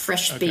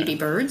fresh baby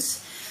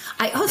birds.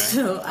 I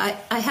also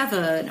I have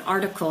an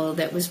article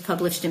that was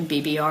published in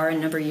BBR a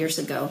number of years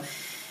ago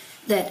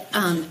that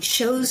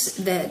shows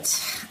that,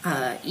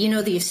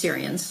 the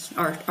Assyrians,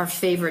 our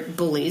favorite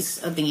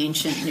bullies of the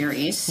ancient Near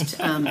East,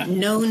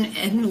 known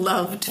and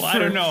loved. Well, I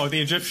don't know.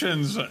 The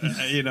Egyptians,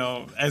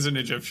 as an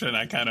Egyptian,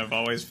 I kind of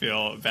always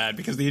feel bad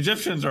because the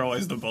Egyptians are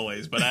always the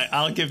bullies, but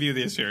I'll give you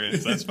the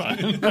Assyrians. That's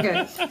fine.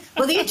 Okay.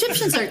 Well, the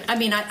Egyptians are,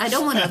 I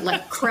don't want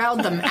to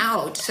crowd them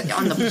out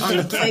on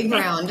the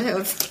playground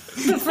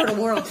for the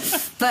world.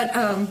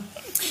 But,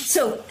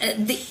 so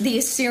the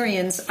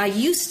Assyrians, I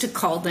used to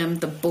call them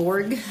the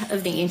Borg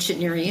of the ancient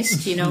Near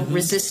East.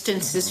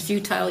 Resistance is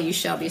futile, you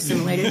shall be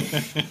assimilated.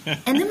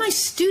 And then my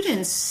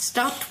students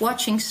stopped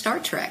watching Star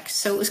Trek,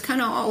 so it was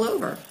kind of all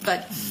over.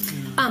 But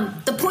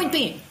the point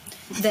being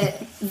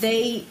that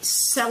they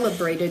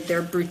celebrated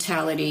their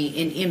brutality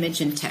in image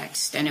and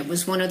text, and it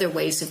was one of their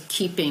ways of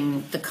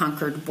keeping the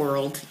conquered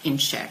world in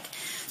check.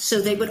 So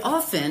they would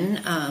often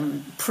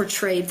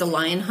portray the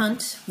lion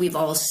hunt. We've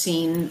all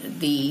seen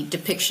the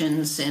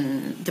depictions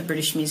in the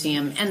British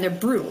Museum, and they're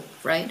brutal,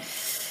 right?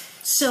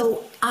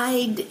 So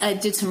I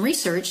did some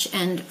research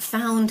and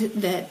found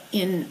that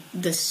in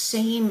the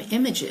same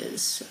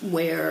images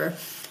where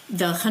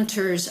the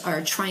hunters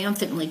are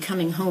triumphantly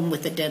coming home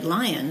with the dead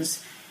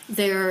lions,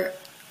 there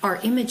are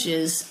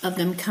images of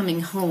them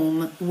coming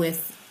home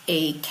with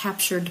a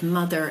captured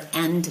mother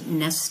and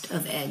nest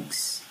of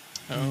eggs.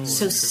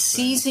 So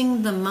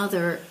seizing the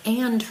mother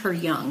and her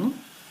young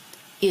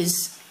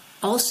is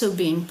also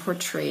being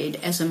portrayed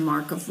as a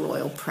mark of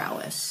royal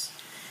prowess.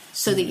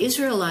 So the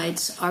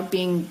Israelites are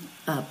being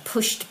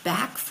pushed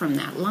back from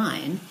that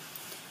line.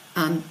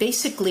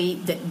 Basically,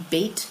 that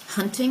bait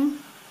hunting,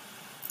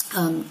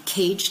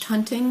 caged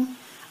hunting,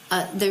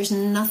 there's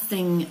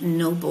nothing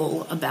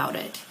noble about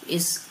it,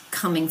 is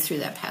coming through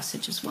that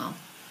passage as well.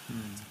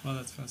 Well,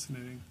 that's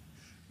fascinating.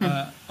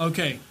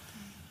 Okay.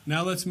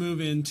 Now let's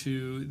move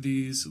into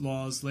these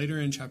laws later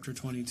in chapter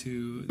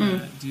 22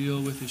 that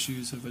deal with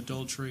issues of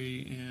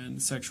adultery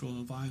and sexual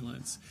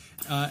violence.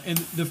 And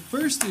the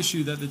first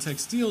issue that the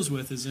text deals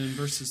with is in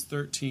verses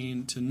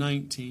 13 to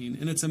 19.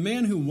 And it's a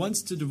man who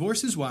wants to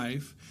divorce his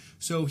wife,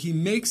 so he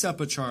makes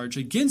up a charge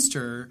against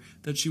her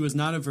that she was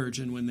not a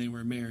virgin when they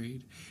were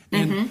married.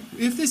 And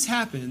if this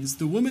happens,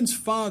 the woman's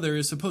father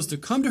is supposed to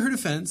come to her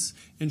defense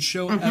and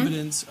show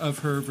evidence of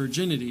her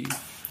virginity.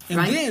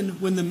 And then,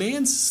 when the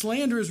man's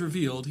slander is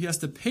revealed, he has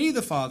to pay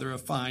the father a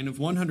fine of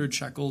 100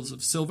 shekels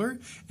of silver,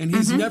 and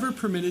he's never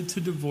permitted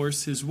to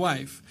divorce his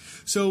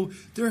wife. So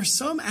there are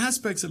some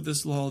aspects of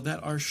this law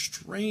that are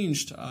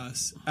strange to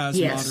us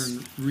as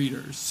modern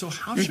readers. So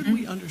how should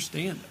we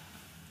understand it?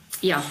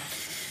 Yeah.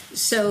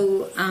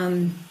 So,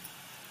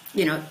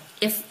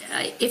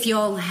 if you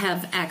all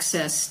have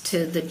access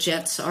to the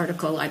Jets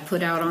article I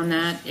put out on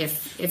that,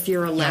 if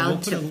you're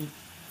allowed to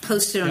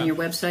post it on your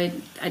website,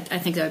 I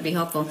think that would be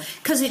helpful.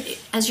 Because,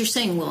 as you're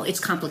saying, Will, it's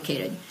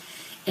complicated.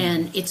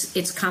 And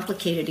it's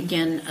complicated,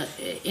 again,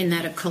 in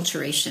that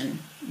acculturation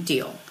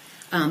deal.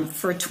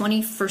 For a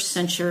 21st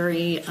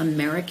century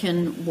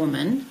American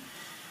woman,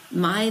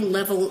 my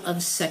level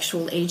of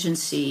sexual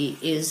agency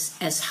is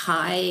as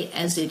high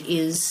as it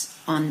is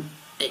on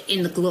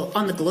the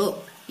globe.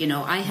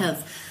 I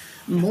have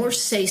more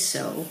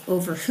say-so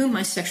over who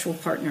my sexual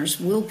partners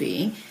will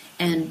be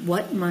and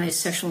what my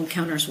sexual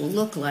encounters will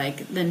look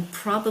like than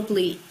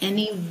probably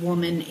any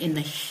woman in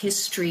the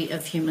history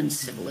of human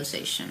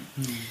civilization.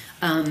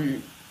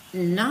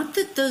 Not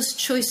that those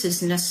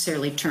choices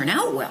necessarily turn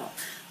out well,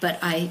 but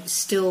I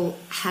still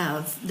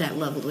have that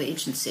level of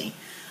agency.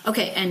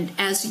 Okay, and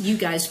as you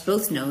guys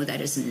both know,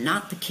 that is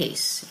not the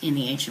case in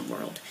the ancient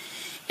world.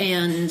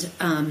 And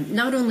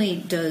not only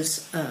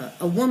does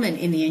a woman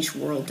in the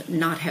ancient world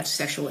not have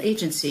sexual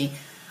agency,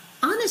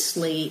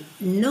 honestly,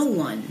 no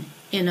one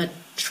in a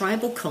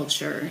tribal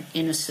culture,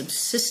 in a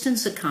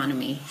subsistence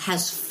economy,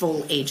 has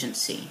full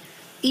agency.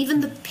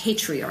 Even the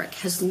patriarch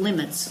has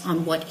limits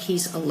on what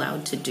he's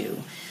allowed to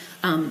do.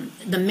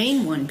 The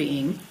main one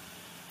being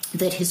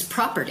that his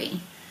property,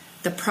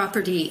 the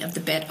property of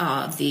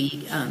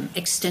the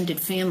extended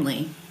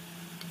family,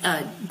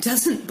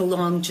 doesn't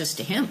belong just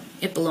to him.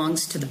 It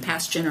belongs to the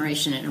past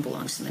generation and it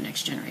belongs to the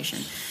next generation.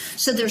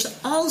 So there's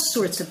all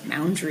sorts of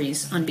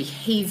boundaries on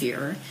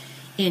behavior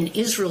in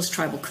Israel's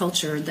tribal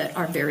culture that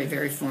are very,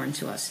 very foreign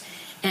to us.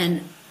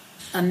 And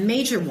a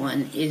major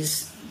one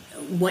is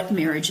what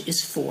marriage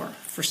is for,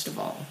 first of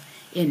all.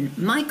 In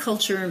my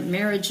culture,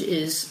 marriage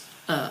is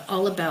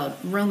all about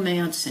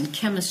romance and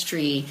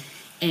chemistry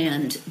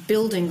and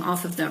building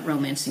off of that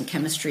romance and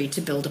chemistry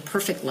to build a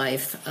perfect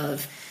life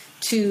of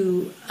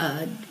two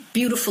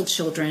beautiful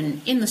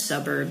children in the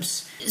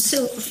suburbs.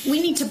 So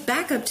we need to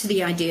back up to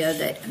the idea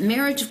that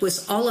marriage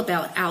was all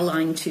about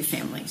allying two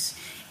families.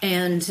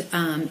 And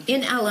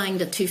in allying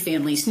the two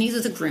families,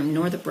 neither the groom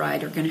nor the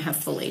bride are going to have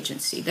full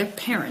agency. Their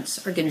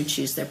parents are going to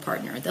choose their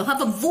partner. They'll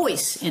have a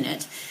voice in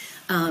it.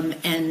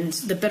 And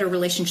the better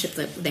relationship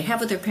that they have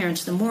with their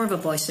parents, the more of a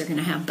voice they're going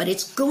to have. But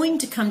it's going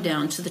to come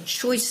down to the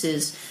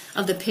choices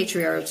of the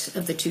patriarchs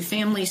of the two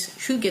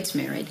families, who gets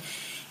married.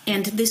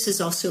 And this is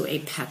also a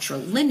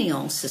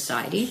patrilineal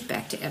society,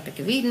 back to Epic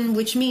of Eden,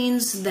 which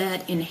means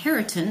that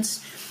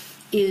inheritance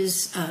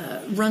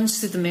runs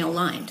through the male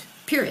line,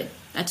 period.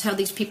 That's how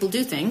these people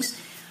do things.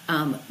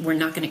 We're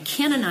not going to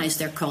canonize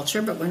their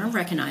culture, but we're going to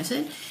recognize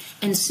it.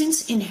 And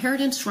since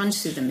inheritance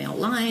runs through the male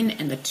line,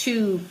 and the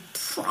two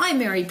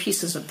primary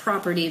pieces of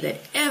property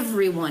that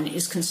everyone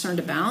is concerned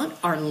about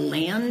are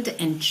land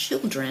and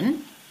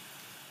children,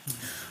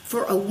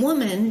 for a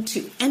woman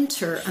to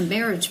enter a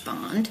marriage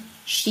bond,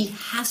 she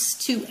has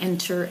to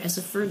enter as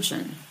a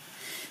virgin.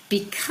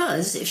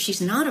 Because if she's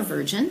not a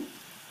virgin,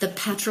 the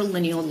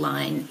patrilineal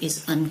line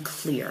is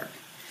unclear.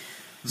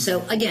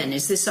 So again,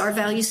 is this our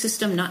value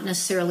system? Not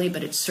necessarily,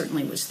 but it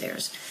certainly was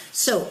theirs.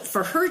 So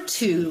for her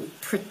to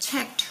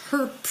protect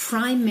her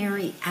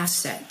primary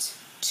asset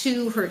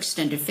to her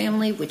extended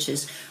family, which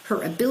is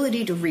her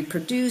ability to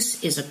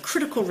reproduce, is a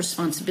critical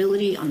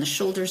responsibility on the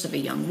shoulders of a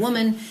young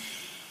woman.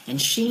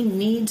 And she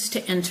needs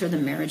to enter the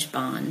marriage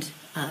bond,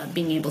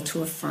 being able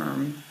to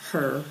affirm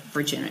her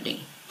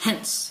virginity.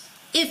 Hence,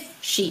 if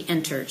she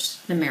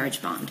enters the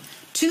marriage bond,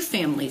 two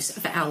families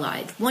have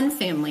allied. One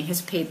family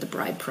has paid the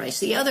bride price.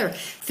 The other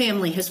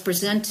family has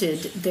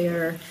presented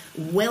their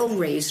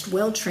well-raised,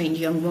 well-trained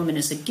young woman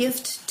as a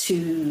gift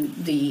to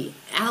the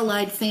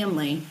allied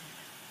family.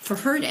 For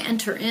her to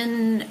enter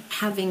in,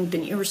 having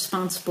been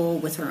irresponsible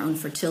with her own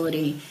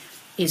fertility,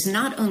 is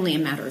not only a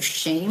matter of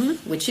shame,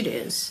 which it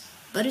is,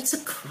 but it's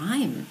a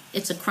crime.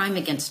 It's a crime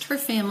against her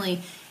family.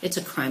 It's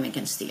a crime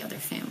against the other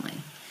family.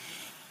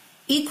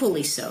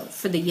 Equally so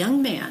for the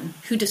young man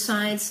who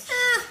decides,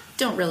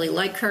 don't really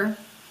like her,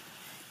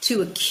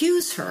 to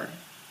accuse her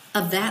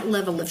of that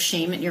level of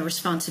shame and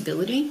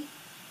irresponsibility,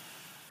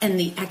 and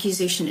the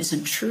accusation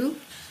isn't true,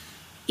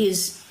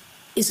 is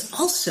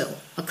also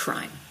a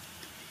crime.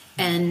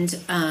 And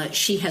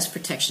she has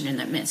protection in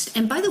that midst.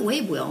 And by the way,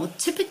 Will,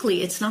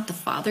 typically it's not the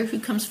father who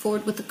comes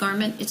forward with the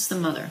garment, it's the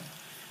mother,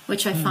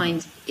 which I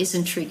find is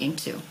intriguing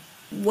too.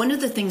 One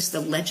of the things the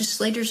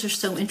legislators are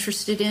so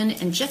interested in,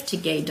 and Jeff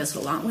Tegay does a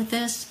lot with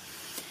this,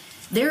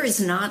 there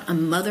is not a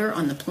mother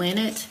on the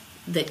planet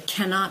that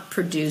cannot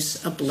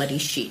produce a bloody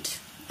sheet,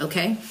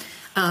 okay?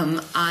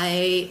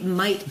 I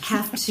might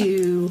have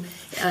to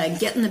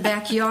get in the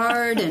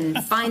backyard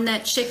and find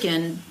that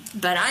chicken,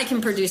 but I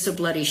can produce a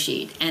bloody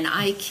sheet, and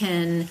I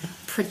can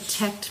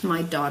protect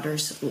my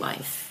daughter's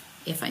life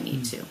if I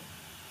need to.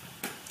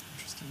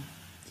 Interesting.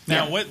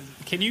 Now,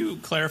 can you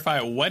clarify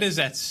what is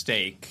at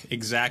stake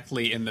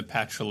exactly in the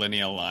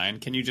patrilineal line?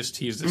 Can you just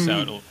tease this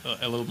out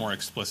a little more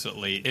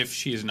explicitly? If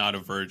she is not a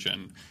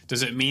virgin,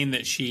 does it mean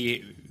that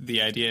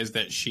the idea is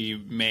that she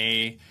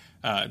may,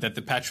 that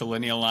the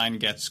patrilineal line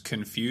gets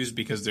confused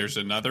because there's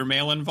another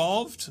male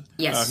involved?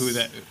 Yes.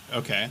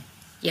 Okay.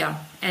 Yeah,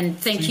 and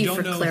thank you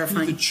for clarifying. You don't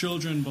know who the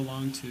children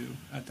belong to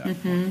at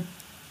that point.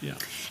 Yeah.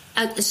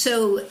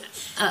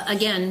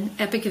 Again,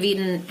 Epic of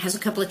Eden has a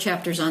couple of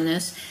chapters on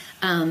this.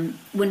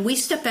 When we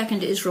step back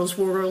into Israel's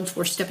world,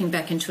 we're stepping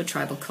back into a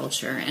tribal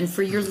culture. And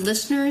for your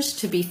listeners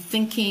to be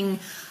thinking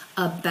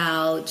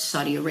about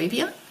Saudi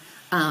Arabia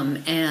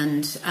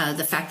and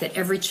the fact that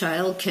every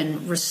child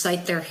can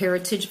recite their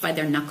heritage by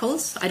their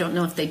knuckles. I don't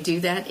know if they do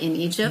that in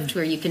Egypt,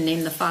 where you can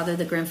name the father,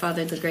 the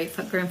grandfather, the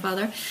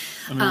great-grandfather.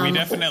 I mean,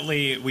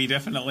 we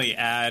definitely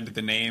add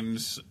the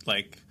names,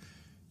 like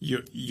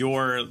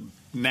your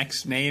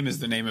next name is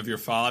the name of your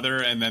father,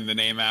 and then the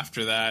name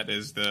after that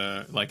is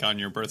on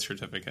your birth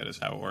certificate is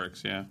how it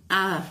works. Yeah.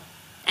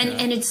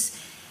 And it's,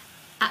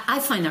 I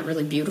find that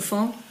really beautiful.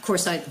 Of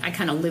course, I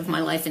kind of live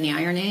my life in the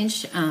Iron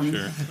Age. Sure.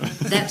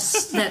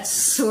 That's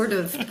sort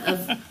of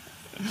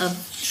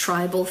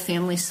tribal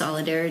family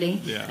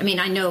solidarity. Yeah. I mean,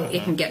 I know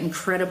it can get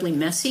incredibly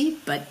messy,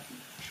 but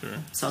sure.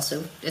 It's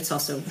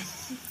also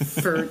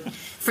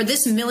for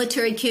this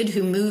military kid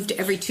who moved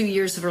every 2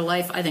 years of her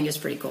life, I think it's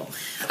pretty cool.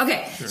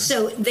 Okay, sure.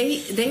 So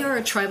they are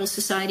a tribal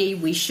society.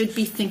 We should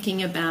be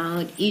thinking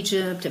about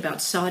Egypt,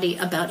 about Saudi,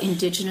 about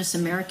indigenous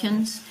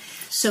Americans.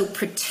 So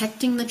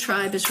protecting the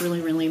tribe is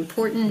really, really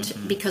important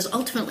because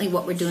ultimately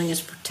what we're doing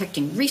is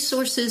protecting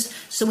resources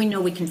so we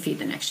know we can feed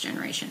the next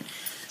generation.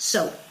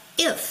 So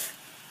if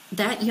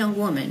that young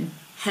woman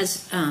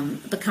has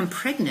become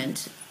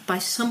pregnant by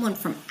someone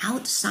from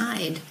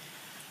outside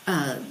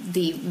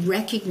the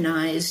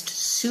recognized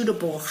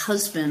suitable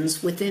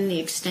husbands within the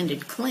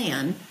extended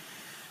clan,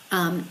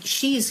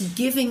 she is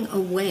giving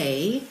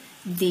away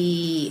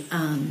the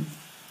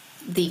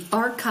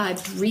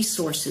archived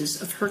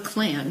resources of her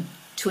clan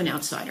to an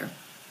outsider.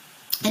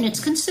 And it's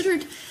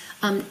considered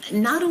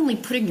not only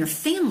putting your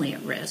family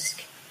at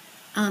risk,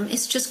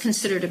 it's just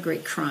considered a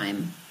great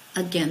crime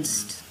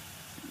against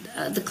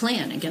the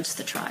clan, against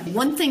the tribe.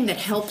 One thing that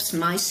helps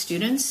my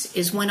students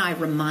is when I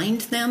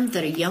remind them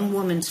that a young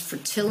woman's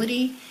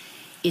fertility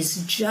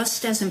is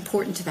just as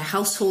important to the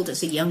household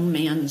as a young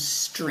man's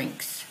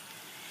strength.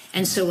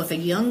 And so if a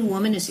young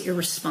woman is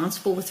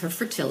irresponsible with her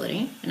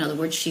fertility, in other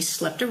words, she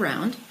slept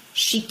around,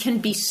 she can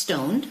be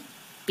stoned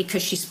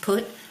because she's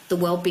put the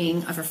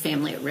well-being of her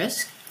family at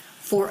risk.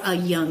 For a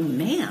young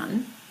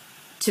man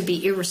to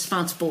be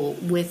irresponsible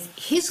with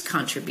his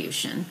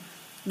contribution,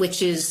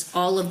 which is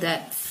all of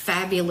that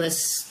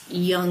fabulous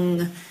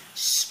young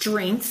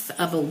strength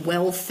of a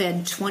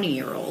well-fed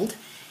 20-year-old,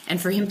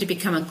 and for him to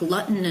become a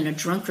glutton and a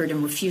drunkard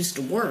and refuse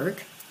to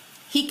work,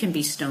 he can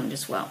be stoned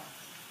as well.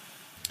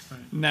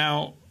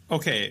 Now,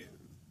 okay,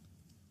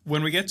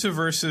 when we get to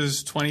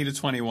verses 20 to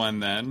 21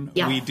 then,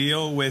 Yeah. we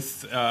deal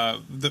with,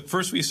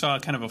 first we saw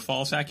kind of a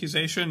false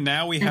accusation.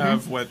 Now we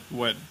have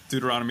what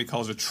Deuteronomy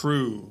calls a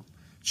true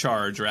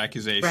charge or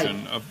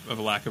accusation of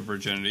a lack of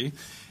virginity.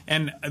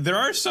 And there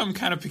are some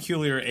kind of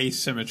peculiar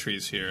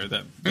asymmetries here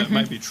that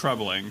might be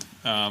troubling.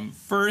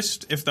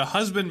 First, if the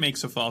husband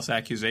makes a false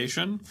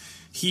accusation,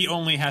 he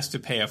only has to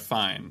pay a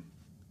fine.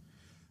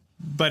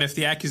 But if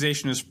the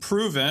accusation is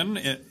proven,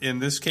 in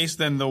this case,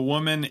 then the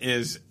woman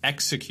is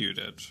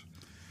executed.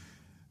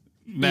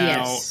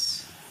 Now,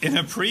 in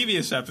a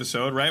previous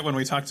episode, right, when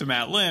we talked to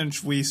Matt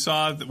Lynch, we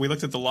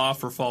looked at the law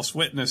for false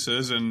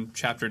witnesses in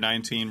chapter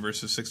 19,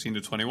 verses 16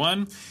 to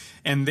 21.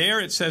 And there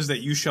it says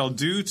that you shall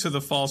do to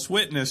the false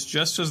witness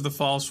just as the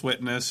false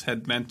witness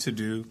had meant to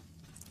do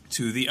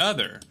to the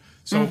other.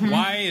 So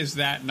why is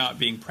that not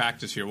being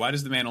practiced here? Why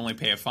does the man only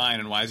pay a fine,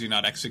 and why is he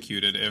not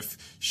executed if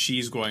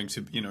she's going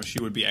to,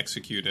 she would be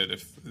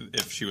executed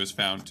if she was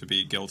found to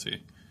be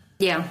guilty?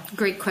 Yeah,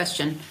 great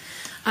question.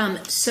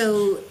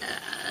 So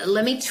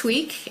let me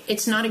tweak.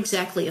 It's not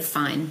exactly a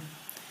fine.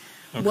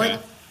 Okay.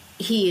 What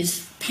he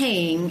is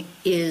paying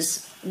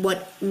is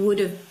what would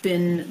have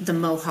been the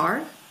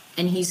mohar,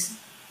 and he's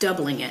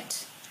doubling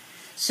it.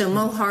 So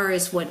mohar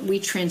is what we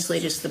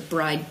translate as the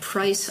bride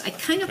price. I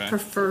kind of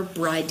prefer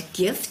bride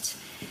gift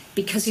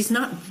because he's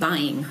not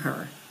buying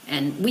her.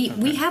 And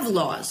we have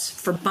laws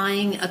for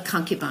buying a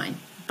concubine,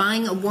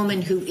 buying a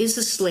woman who is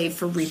a slave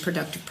for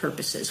reproductive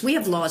purposes. We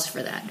have laws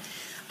for that.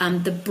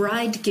 The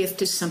bride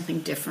gift is something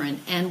different.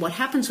 And what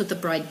happens with the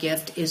bride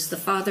gift is the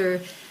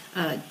father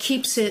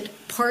keeps it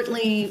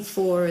partly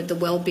for the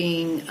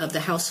well-being of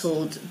the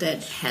household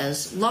that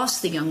has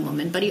lost the young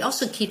woman, but he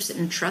also keeps it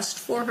in trust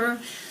for her.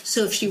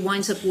 So if she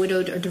winds up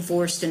widowed or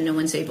divorced and no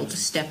one's able to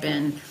step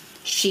in,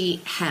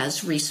 she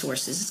has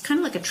resources. It's kind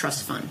of like a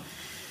trust fund.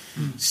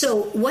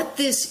 So what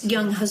this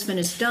young husband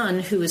has done,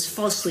 who is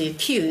falsely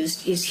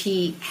accused, is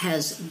he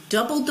has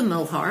doubled the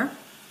mohar,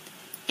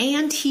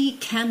 and he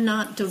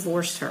cannot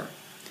divorce her.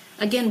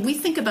 Again, we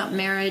think about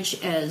marriage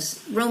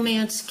as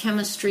romance,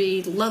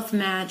 chemistry, love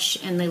match,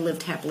 and they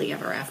lived happily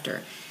ever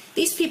after.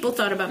 These people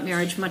thought about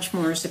marriage much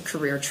more as a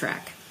career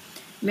track.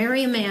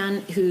 Marry a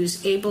man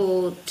who's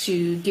able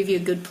to give you a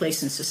good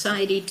place in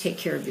society, take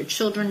care of your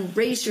children,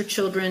 raise your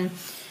children,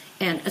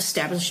 and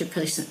establish your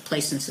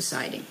place in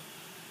society.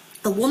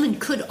 A woman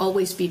could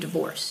always be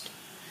divorced.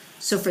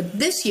 So for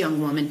this young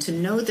woman to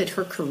know that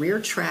her career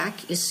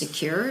track is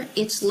secure,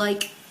 it's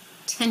like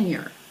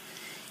tenure.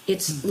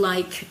 It's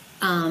like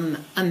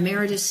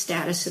emeritus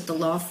status at the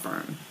law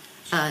firm.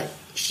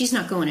 She's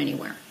not going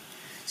anywhere.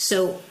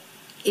 So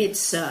it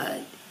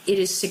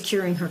is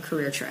securing her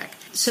career track.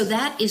 So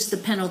that is the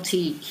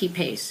penalty he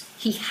pays.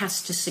 He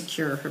has to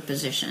secure her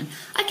position.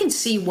 I can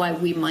see why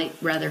we might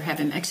rather have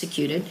him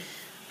executed.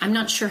 I'm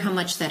not sure how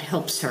much that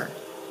helps her,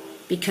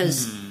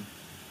 because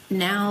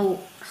now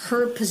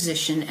her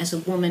position as a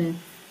woman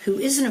who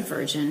isn't a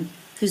virgin,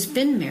 who's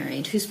been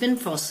married, who's been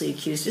falsely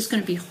accused, is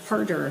going to be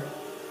harder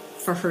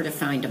for her to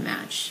find a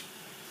match.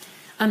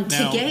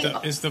 Now,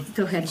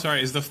 go ahead.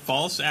 Sorry, is the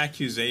false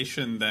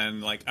accusation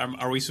then, like,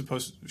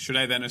 should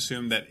I then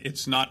assume that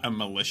it's not a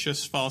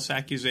malicious false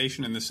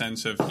accusation in the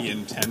sense of he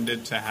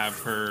intended to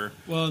have her?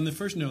 Well, in the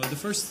first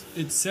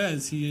it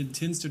says he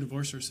intends to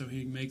divorce her, so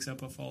he makes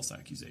up a false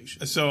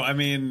accusation. So, I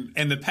mean,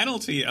 and the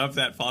penalty of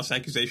that false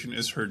accusation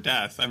is her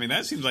death. I mean,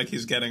 that seems like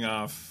he's getting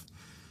off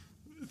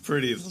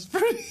pretty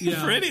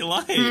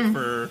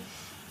light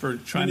for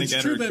trying to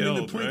get her killed. I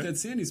mean, the point that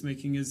Sandy's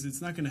making is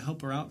it's not going to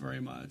help her out very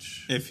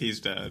much if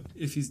he's dead.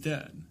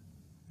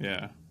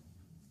 Yeah.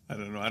 I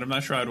don't know. I'm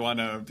not sure I'd want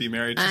to be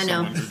married to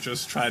someone who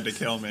just tried to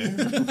kill me.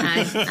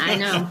 I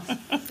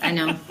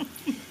know.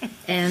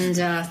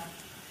 And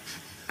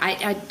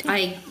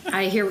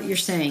I hear what you're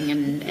saying,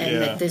 and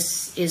that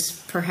this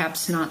is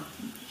perhaps not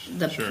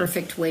the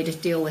perfect way to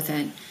deal with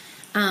it.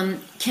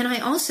 Can I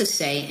also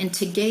say, and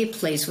Tegay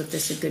plays with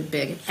this a good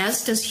bit,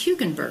 as does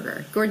Gordon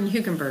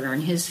Hugenberger,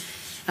 in his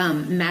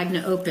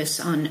magna opus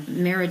on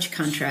marriage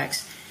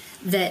contracts,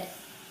 that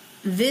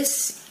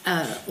this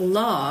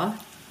law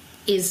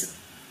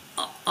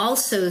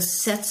also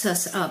sets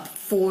us up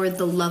for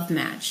the love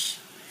match.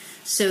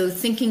 So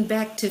thinking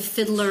back to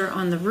Fiddler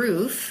on the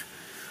Roof,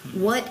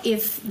 what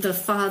if the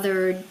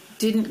father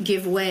didn't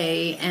give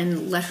way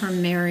and let her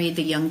marry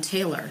the young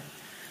tailor?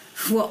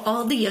 Well,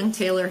 all the young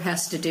tailor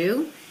has to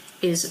do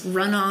is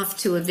run off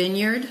to a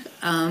vineyard,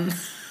 and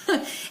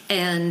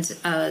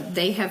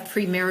they have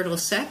premarital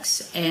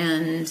sex,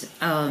 and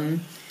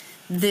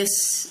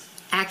this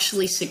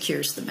actually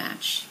secures the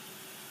match,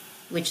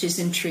 which is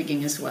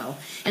intriguing as well.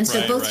 And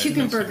so both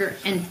Hugenberger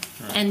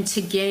and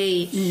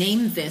Tegay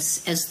name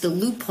this as the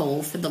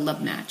loophole for the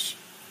love match.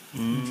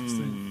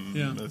 Interesting.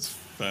 Yeah, that's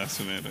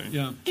fascinating.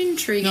 Yeah,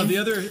 intriguing. Now the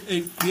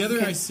other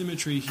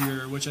asymmetry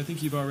here, which I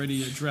think you've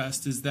already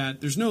addressed, is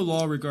that there's no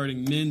law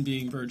regarding men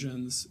being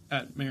virgins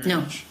at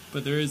marriage,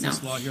 but there is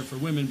this law here for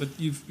women. But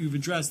you've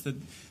addressed that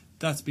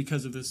that's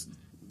because of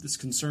this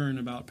concern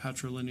about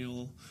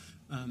patrilineal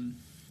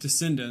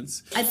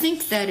descendants. I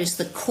think that is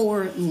the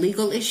core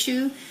legal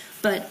issue,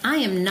 but I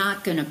am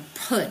not going to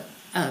put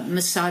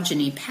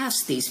misogyny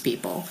past these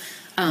people.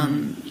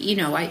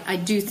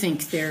 I do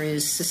think there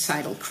is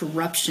societal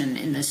corruption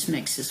in this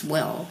mix as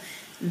well,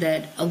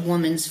 that a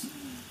woman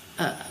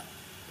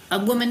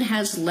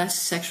has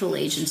less sexual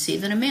agency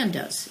than a man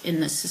does in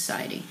this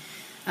society.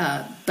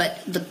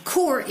 But the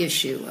core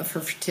issue of her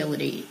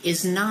fertility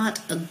is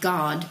not a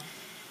god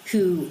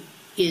who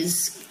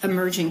is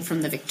emerging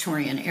from the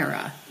Victorian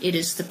era. It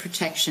is the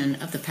protection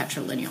of the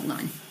patrilineal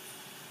line.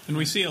 And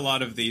we see a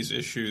lot of these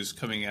issues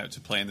coming out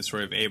to play in the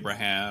story of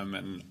Abraham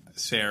and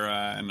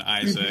Sarah and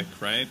Isaac,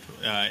 right?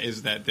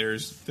 Is that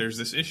there's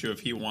this issue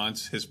of he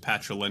wants his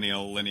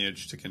patrilineal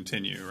lineage to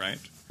continue, right?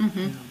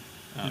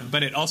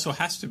 But it also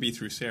has to be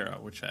through Sarah,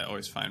 which I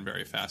always find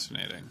very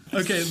fascinating.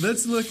 Okay,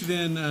 let's look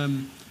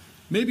then,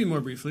 maybe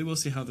more briefly, we'll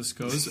see how this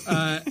goes,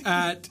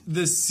 at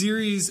the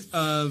series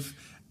of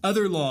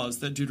other laws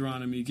that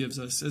Deuteronomy gives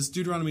us. As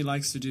Deuteronomy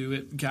likes to do,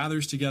 it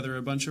gathers together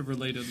a bunch of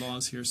related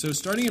laws here. So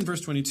starting in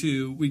verse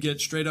 22, we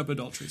get straight up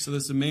adultery. So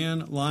there's a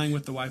man lying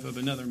with the wife of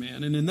another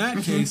man. And in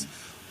that case,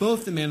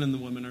 both the man and the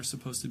woman are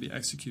supposed to be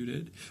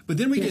executed. But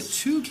then we get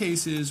two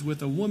cases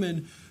with a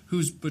woman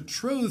who's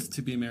betrothed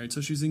to be married.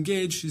 So she's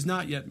engaged, she's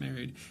not yet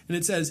married. And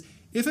it says,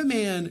 if a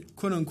man,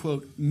 quote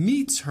unquote,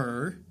 meets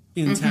her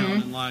in town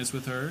and lies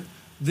with her,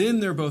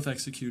 then they're both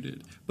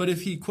executed. But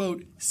if he,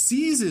 quote,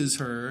 seizes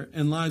her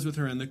and lies with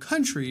her in the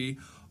country,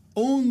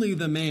 only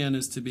the man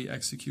is to be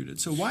executed.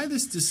 So why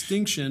this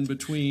distinction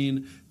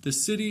between the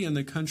city and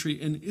the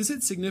country? And is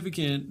it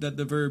significant that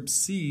the verb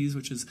seize,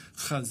 which is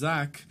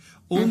chazak,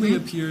 only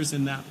appears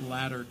in that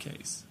latter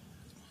case?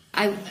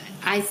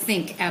 I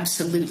think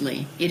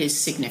absolutely it is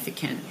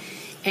significant.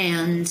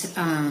 And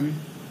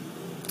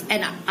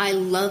I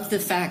love the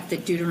fact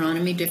that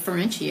Deuteronomy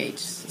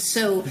differentiates.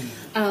 So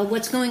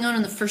what's going on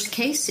in the first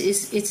case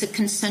is it's a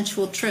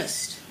consensual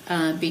tryst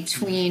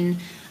between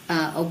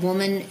a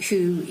woman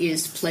who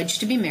is pledged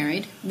to be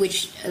married,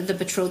 which the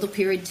betrothal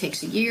period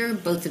takes a year.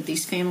 Both of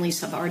these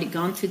families have already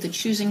gone through the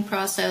choosing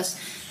process.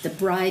 The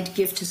bride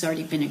gift has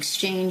already been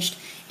exchanged.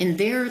 In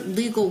their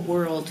legal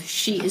world,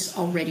 she is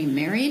already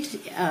married,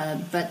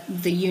 but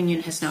the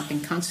union has not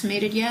been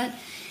consummated yet.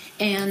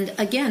 And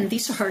again,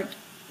 these are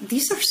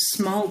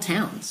small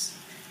towns.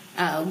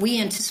 We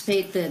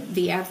anticipate that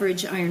the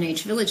average Iron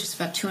Age village is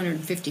about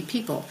 250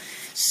 people.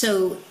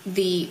 So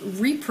the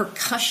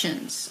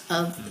repercussions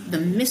of the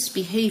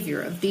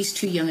misbehavior of these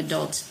two young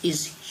adults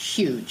is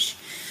huge.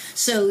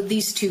 So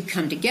these two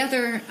come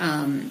together,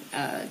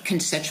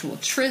 consensual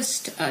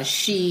tryst.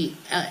 She,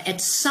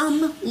 at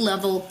some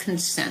level,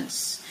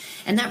 consents.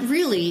 And that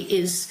really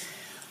is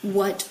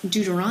what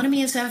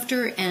Deuteronomy is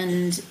after,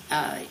 and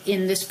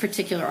in this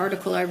particular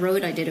article I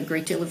wrote, I did a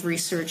great deal of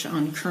research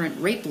on current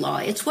rape law.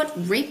 It's what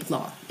rape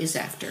law is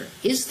after.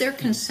 Is there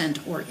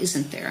consent or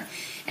isn't there?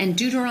 And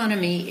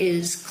Deuteronomy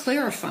is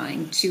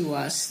clarifying to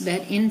us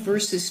that in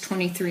verses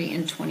 23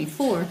 and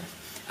 24,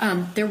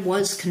 there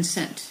was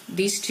consent.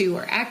 These two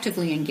are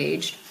actively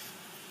engaged.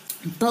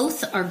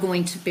 Both are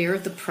going to bear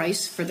the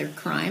price for their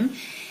crime.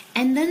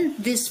 And then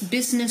this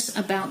business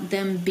about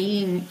them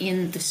being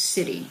in the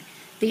city.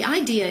 The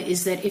idea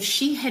is that if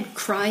she had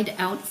cried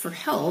out for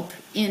help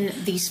in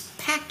these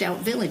packed-out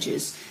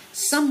villages,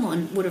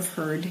 someone would have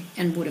heard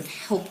and would have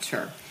helped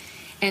her.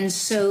 And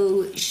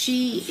so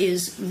she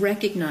is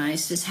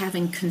recognized as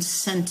having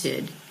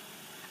consented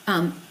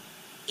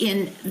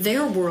in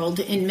their world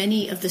in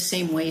many of the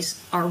same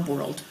ways our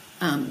world.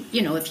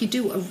 If you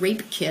do a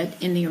rape kit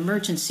in the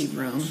emergency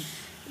room,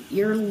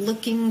 you're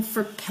looking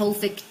for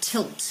pelvic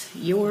tilt.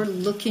 You're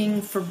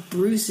looking for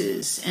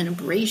bruises and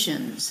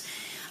abrasions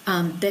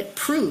that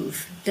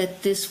prove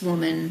that this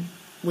woman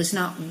was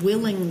not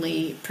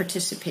willingly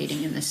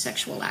participating in this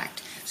sexual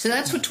act. So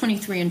that's what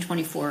 23 and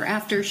 24 are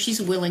after. She's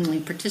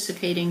willingly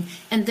participating,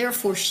 and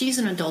therefore she's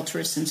an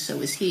adulteress, and so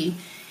is he,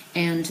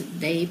 and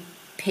they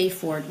pay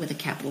for it with a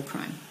capital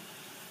crime.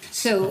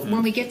 So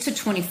when we get to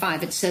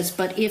 25, it says,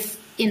 but if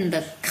in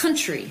the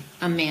country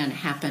a man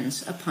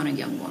happens upon a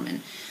young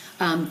woman.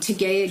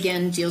 Tegay,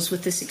 again, deals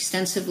with this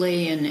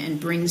extensively and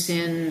brings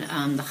in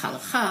the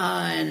halakha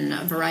and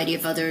a variety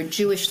of other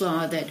Jewish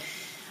law that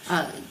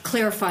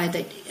clarify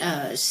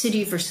that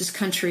city versus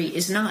country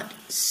is not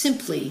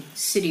simply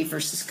city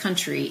versus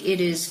country.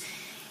 It is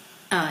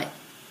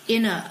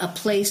in a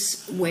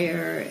place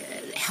where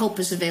help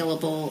is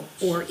available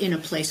or in a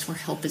place where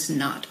help is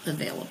not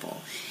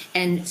available.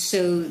 And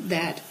so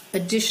that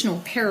additional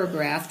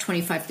paragraph,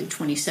 25 through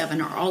 27,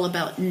 are all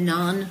about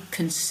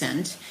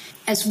non-consent.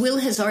 As Will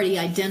has already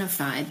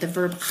identified, the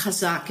verb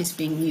chazak is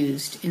being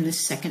used in the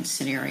second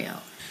scenario.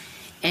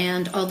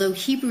 And although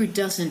Hebrew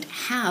doesn't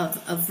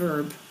have a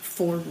verb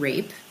for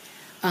rape,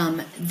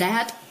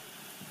 that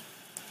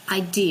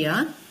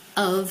idea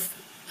of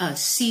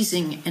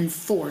seizing and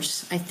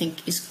force, I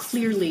think, is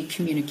clearly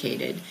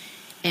communicated.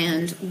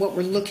 And what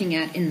we're looking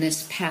at in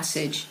this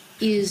passage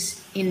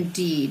is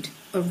indeed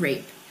a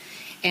rape.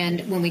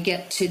 And when we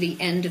get to the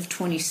end of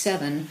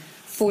 27,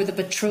 For the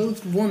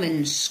betrothed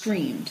woman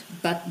screamed,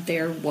 but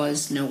there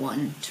was no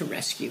one to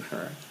rescue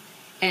her.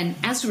 And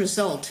as a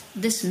result,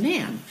 this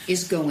man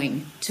is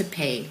going to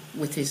pay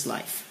with his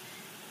life.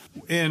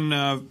 In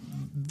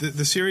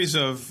the series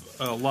of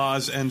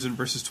laws ends in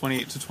verses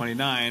 28 to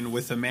 29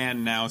 with a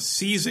man now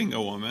seizing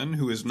a woman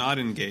who is not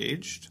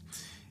engaged.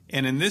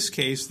 And in this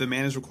case, the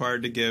man is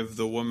required to give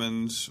the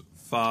woman's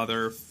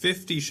father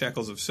 50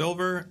 shekels of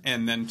silver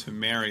and then to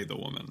marry the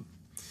woman.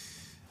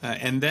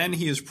 And then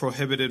he is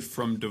prohibited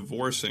from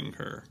divorcing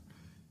her.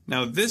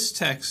 Now, this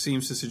text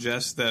seems to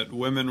suggest that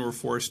women were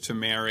forced to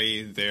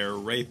marry their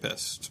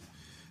rapist.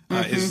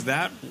 Is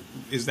that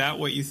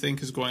what you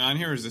think is going on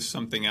here, or is this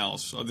something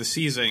else? The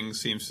seizing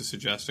seems to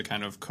suggest a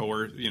kind of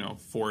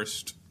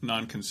forced,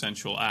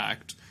 non-consensual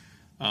act.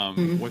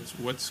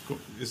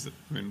 This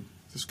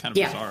is kind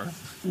of bizarre.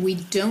 We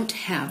don't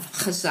have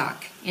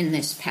chazak in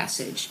this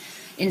passage.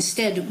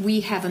 Instead,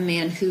 we have a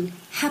man who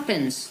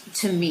happens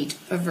to meet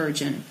a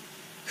virgin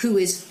who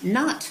is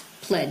not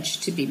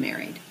pledged to be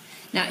married.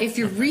 Now, if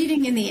you're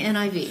reading in the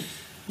NIV,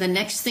 the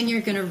next thing you're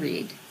going to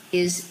read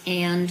is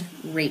 "and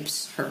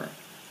rapes her,"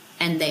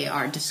 and they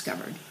are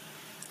discovered.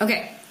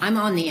 Okay, I'm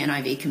on the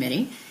NIV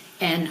committee,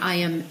 and I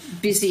am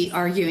busy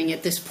arguing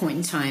at this point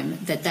in time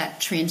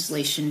that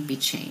translation be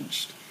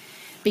changed,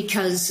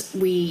 because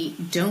we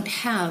don't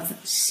have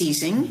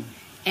seizing,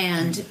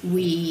 and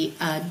we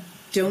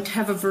don't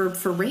have a verb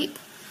for rape.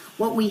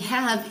 What we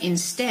have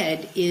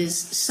instead is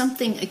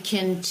something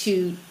akin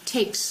to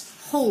takes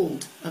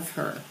hold of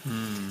her.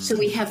 So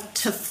we have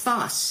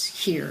tafas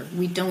here.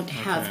 We don't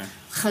have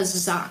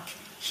chazak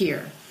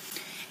here.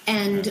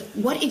 And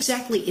what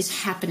exactly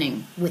is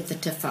happening with the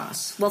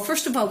tafas? Well,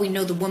 first of all, we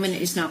know the woman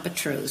is not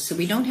betrothed, so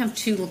we don't have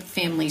two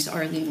families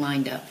already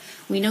lined up.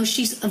 We know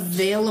she's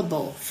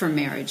available for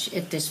marriage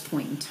at this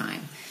point in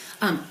time.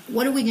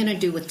 What are we going to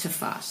do with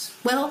tafas?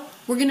 Well,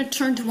 we're going to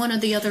turn to one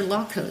of the other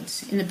law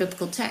codes in the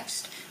biblical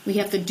text. We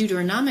have the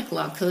Deuteronomic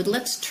law code.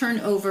 Let's turn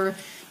over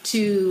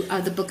to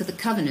the Book of the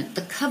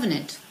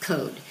Covenant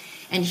Code.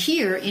 And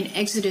here in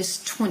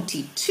Exodus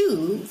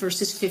 22,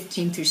 verses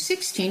 15 through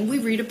 16, we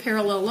read a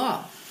parallel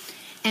law.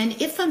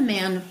 And if a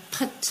man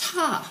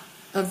patah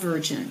a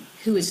virgin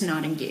who is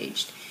not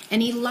engaged,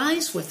 and he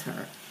lies with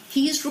her,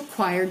 he is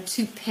required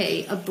to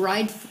pay a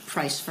bride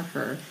price for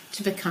her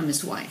to become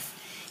his wife.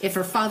 If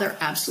her father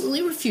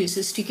absolutely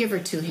refuses to give her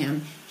to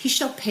him, he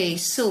shall pay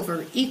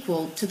silver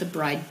equal to the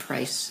bride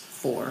price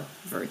for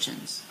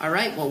virgins. All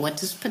right, well, what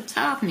does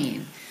patah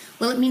mean?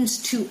 Well, it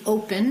means to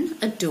open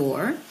a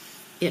door.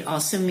 It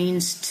also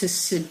means to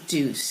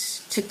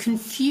seduce, to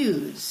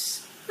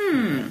confuse.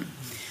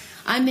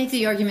 I make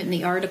the argument in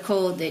the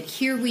article that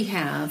here we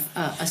have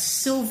a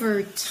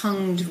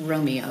silver-tongued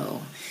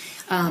Romeo,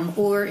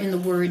 or in the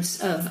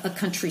words of a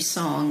country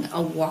song,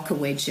 a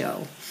walk-away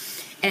Joe.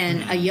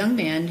 And a young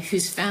man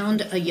who's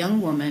found a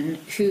young woman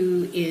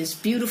who is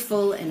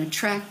beautiful and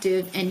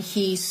attractive, and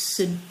he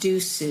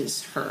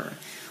seduces her.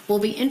 We'll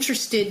be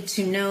interested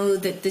to know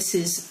that this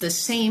is the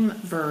same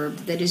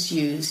verb that is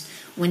used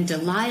when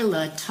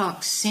Delilah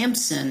talks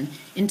Samson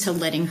into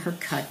letting her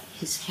cut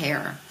his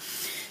hair.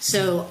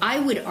 So I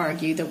would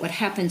argue that what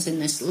happens in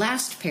this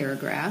last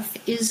paragraph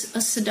is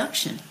a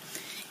seduction.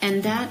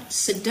 And that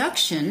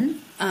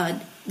seduction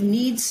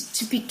needs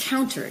to be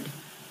countered.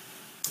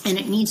 And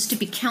it needs to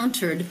be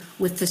countered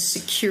with the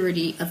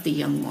security of the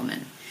young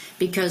woman,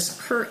 because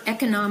her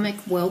economic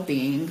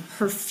well-being,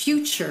 her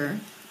future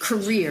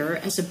career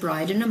as a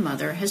bride and a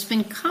mother has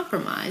been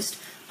compromised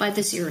by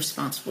this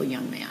irresponsible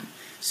young man.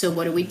 So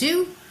what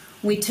do?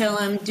 We tell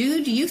him,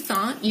 dude, you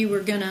thought you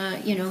were going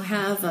to,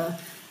 have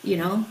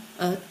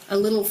a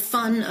little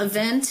fun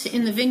event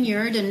in the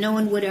vineyard and no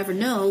one would ever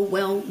know.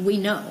 Well, we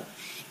know.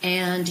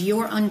 And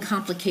your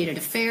uncomplicated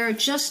affair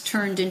just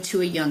turned into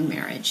a young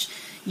marriage.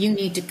 You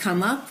need to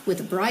come up with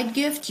a bride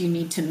gift. You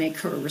need to make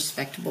her a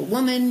respectable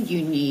woman.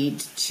 You need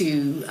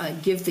to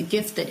give the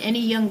gift that any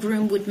young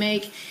groom would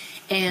make.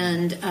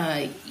 And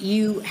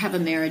you have a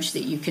marriage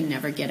that you can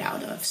never get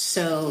out of.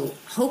 So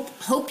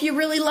hope you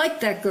really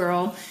like that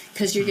girl,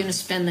 because you're going to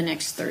spend the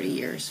next 30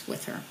 years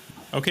with her.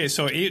 Okay,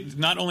 so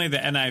not only the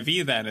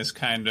NIV then is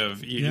kind of,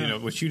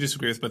 which you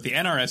disagree with, but the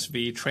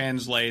NRSV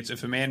translates,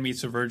 if a man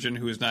meets a virgin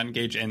who is not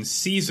engaged and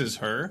seizes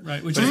her.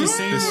 Right, which is the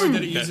same word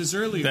that it uses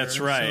earlier. That's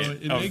right. So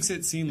it makes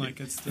it seem like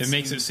it's the same. It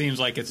makes it seem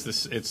like it's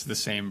the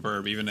same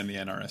verb, even in the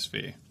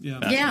NRSV.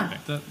 Yeah.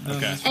 That's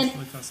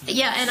really fascinating.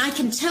 Yeah, and I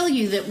can tell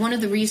you that one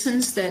of the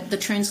reasons that the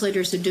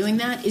translators are doing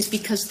that is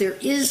because there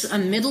is a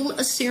Middle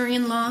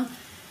Assyrian law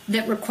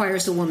that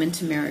requires a woman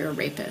to marry a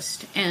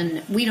rapist.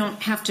 And we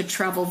don't have to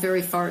travel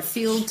very far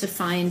afield to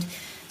find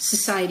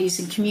societies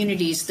and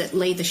communities that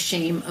lay the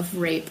shame of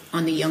rape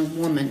on the young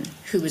woman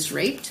who was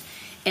raped,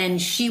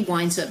 and she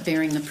winds up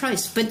bearing the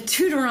price. But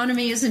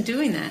Deuteronomy isn't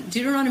doing that.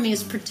 Deuteronomy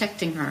is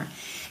protecting her.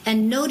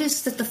 And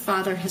notice that the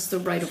father has the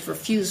right of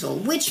refusal,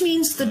 which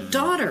means the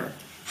daughter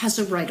has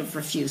a right of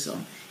refusal.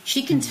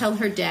 She can tell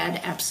her dad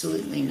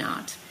absolutely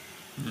not.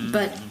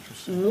 But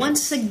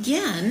once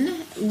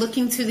again,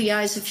 looking through the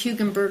eyes of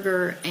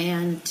Hugenberger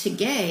and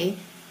Tegay,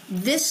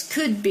 this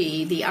could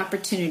be the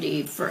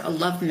opportunity for a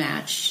love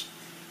match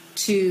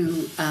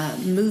to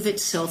move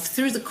itself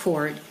through the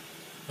court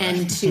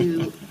and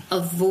to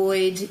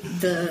avoid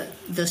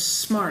the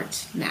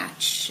smart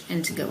match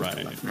and to go with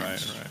the love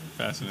match. Right.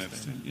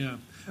 Fascinating. Yeah.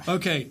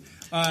 Okay.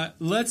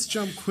 Let's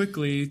jump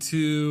quickly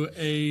to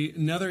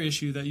another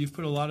issue that you've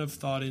put a lot of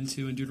thought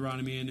into in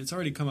Deuteronomy, and it's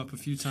already come up a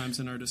few times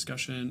in our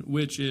discussion,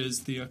 which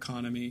is the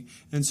economy.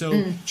 And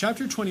so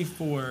chapter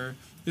 24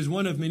 is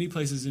one of many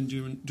places in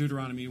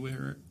Deuteronomy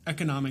where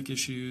economic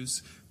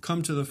issues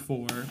come to the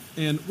fore.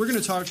 And we're going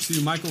to talk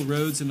to Michael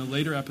Rhodes in a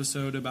later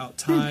episode about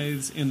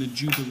tithes and the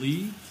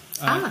Jubilee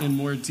in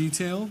more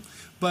detail.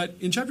 But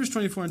in chapters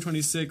 24 and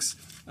 26,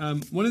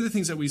 one of the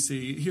things that we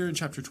see here in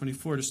chapter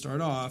 24 to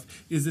start off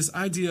is this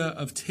idea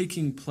of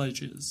taking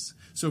pledges.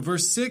 So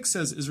verse 6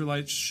 says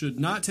Israelites should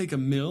not take a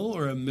mill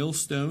or a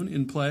millstone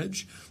in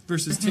pledge.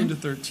 Verses 10 to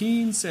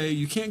 13 say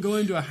you can't go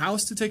into a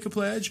house to take a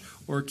pledge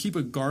or keep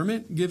a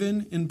garment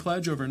given in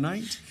pledge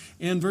overnight.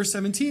 And verse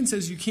 17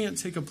 says you can't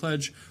take a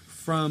pledge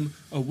from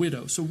a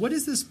widow. So what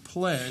is this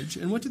pledge,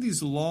 and what do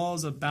these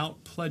laws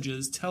about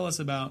pledges tell us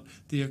about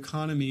the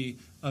economy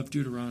of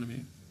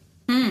Deuteronomy?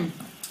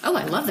 Oh,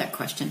 I love that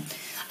question.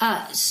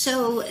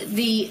 So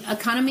the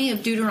economy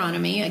of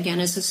Deuteronomy, again,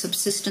 is a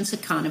subsistence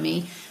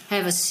economy. I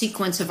have a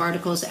sequence of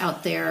articles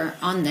out there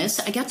on this.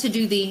 I got to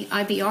do the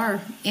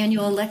IBR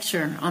annual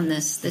lecture on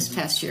this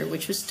past year,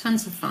 which was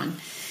tons of fun.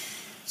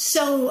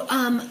 So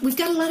we've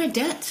got a lot of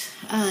debt,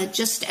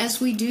 just as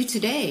we do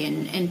today,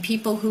 and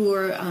people who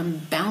are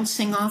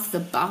bouncing off the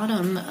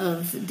bottom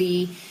of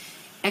the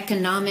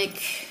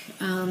economic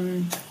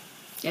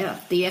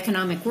the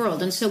economic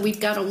world. And so we've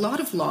got a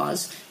lot of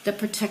laws that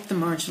protect the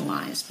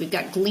marginalized. We've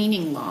got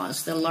gleaning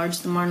laws that allow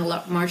the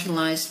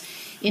marginalized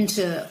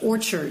into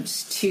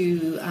orchards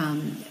to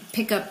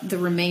pick up the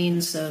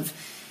remains of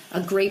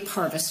a grape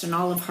harvest, an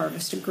olive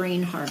harvest, a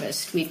grain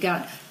harvest. We've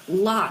got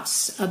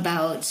lots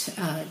about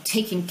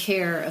taking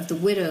care of the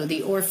widow,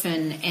 the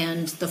orphan,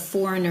 and the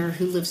foreigner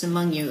who lives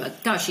among you.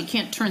 Gosh, you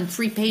can't turn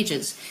 3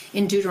 pages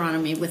in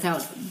Deuteronomy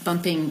without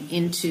bumping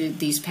into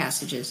these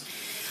passages.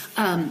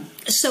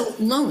 So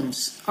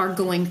loans are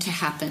going to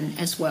happen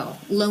as well.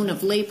 Loan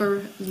of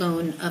labor,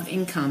 loan of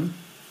income.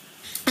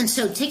 And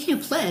so taking a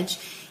pledge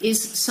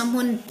is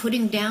someone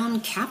putting down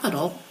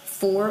capital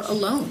for a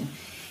loan.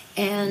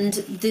 And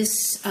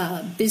this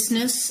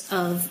business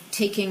of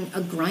taking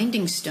a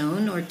grinding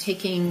stone or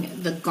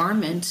taking the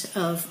garment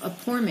of a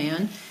poor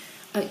man,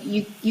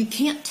 you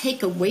can't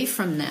take away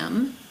from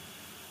them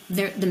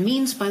the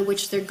means by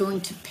which they're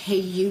going to pay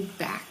you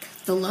back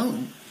the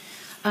loan.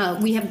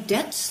 We have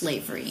debt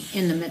slavery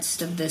in the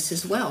midst of this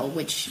as well,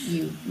 which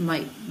you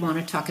might want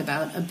to talk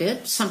about a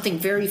bit, something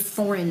very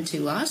foreign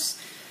to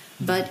us.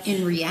 But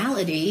in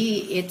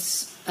reality,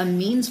 it's a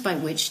means by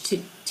which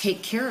to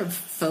take care of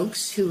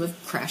folks who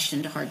have crashed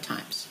into hard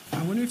times.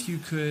 I wonder if you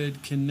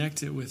could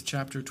connect it with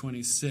chapter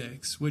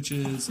 26, which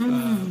is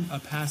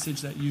a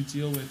passage that you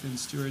deal with in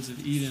Stewards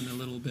of Eden a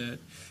little bit.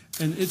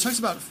 And it talks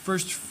about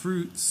first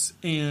fruits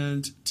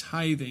and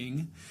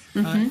tithing.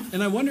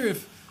 And I wonder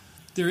if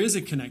there is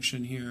a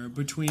connection here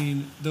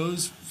between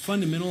those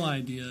fundamental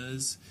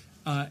ideas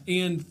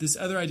and this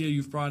other idea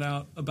you've brought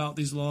out about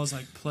these laws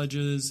like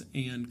pledges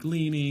and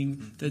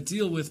gleaning that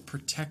deal with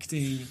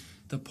protecting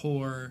the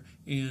poor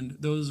and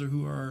those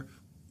who are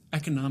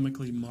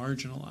economically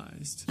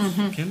marginalized.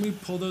 Can we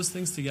pull those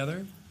things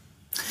together?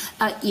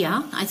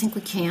 Yeah, I think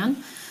we can.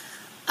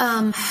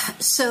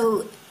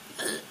 So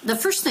the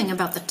first thing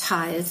about the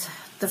tithe,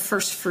 the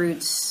first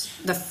fruits,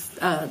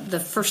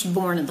 the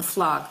firstborn of the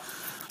flock,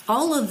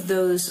 all of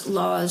those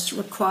laws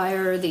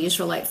require the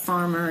Israelite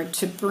farmer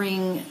to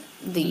bring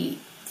the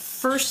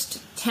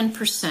first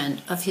 10%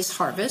 of his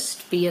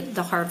harvest, be it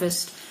the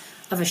harvest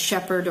of a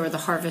shepherd or the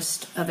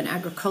harvest of an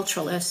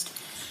agriculturalist,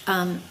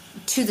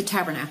 to the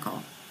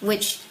tabernacle,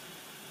 which,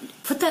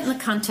 put that in the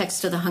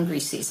context of the hungry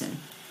season.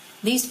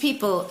 These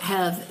people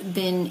have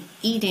been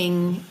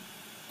eating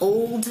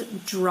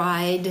old,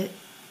 dried,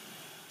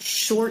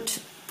 short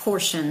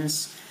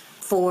portions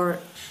for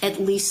at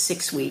least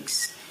 6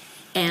 weeks.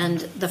 And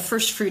the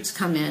first fruits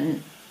come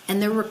in,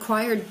 and they're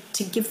required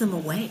to give them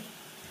away.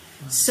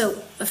 So,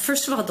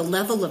 first of all, the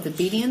level of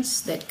obedience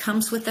that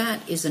comes with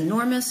that is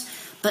enormous,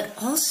 but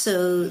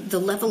also the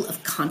level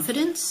of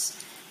confidence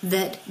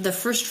that the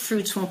first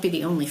fruits won't be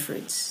the only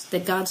fruits,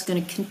 that God's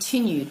going to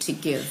continue to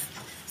give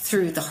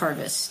through the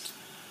harvest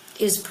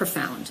is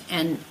profound.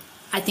 And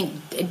I think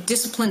it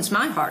disciplines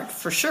my heart,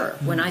 for sure,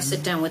 when I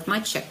sit down with my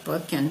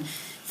checkbook and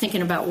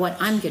thinking about what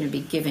I'm going to be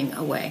giving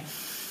away.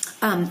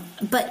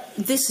 But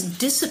this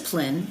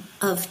discipline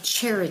of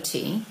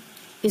charity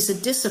is a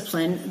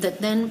discipline that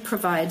then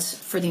provides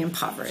for the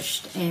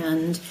impoverished.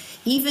 And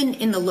even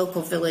in the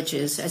local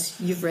villages, as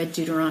you've read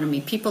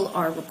Deuteronomy, people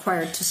are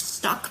required to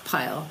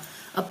stockpile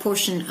a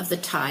portion of the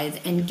tithe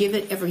and give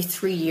it every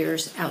 3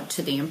 years out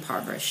to the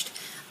impoverished.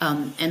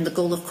 And the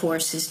goal, of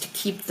course, is to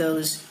keep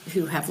those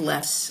who have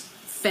less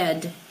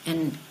fed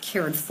and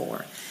cared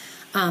for.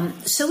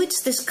 So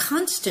it's this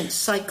constant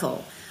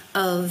cycle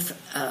of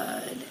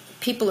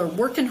people are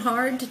working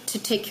hard to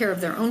take care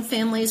of their own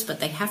families, but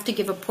they have to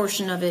give a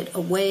portion of it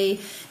away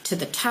to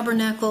the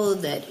tabernacle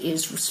that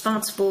is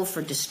responsible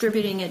for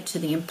distributing it to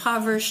the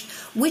impoverished,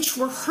 which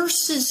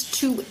rehearses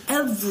to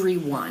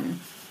everyone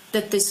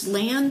that this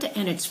land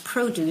and its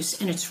produce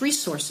and its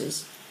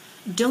resources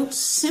don't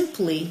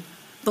simply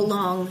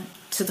belong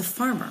to the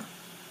farmer,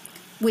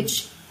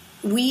 which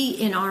we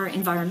in our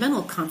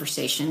environmental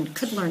conversation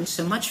could learn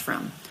so much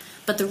from.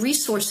 But the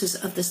resources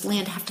of this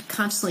land have to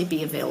constantly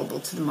be available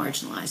to the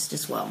marginalized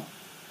as well.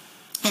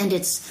 And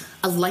it's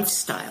a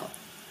lifestyle,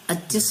 a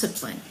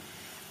discipline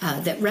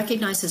that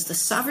recognizes the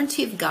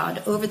sovereignty of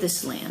God over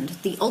this land,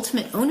 the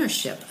ultimate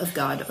ownership of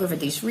God over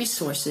these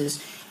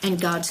resources,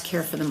 and God's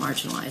care for the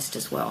marginalized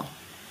as well.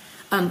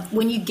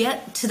 When you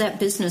get to that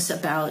business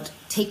about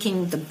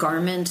taking the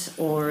garment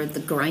or the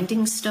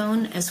grinding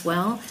stone as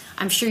well,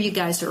 I'm sure you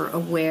guys are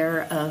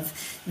aware of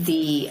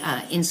the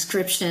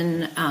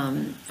inscription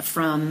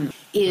from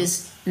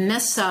is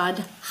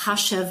Mesad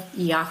Hashav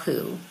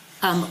Yahu,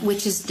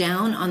 which is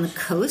down on the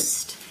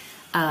coast.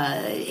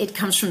 It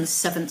comes from the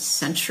 7th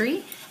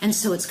century, and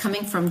so it's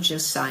coming from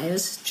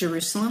Josiah's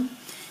Jerusalem.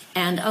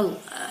 And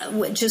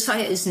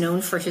Josiah is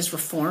known for his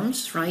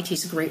reforms, right?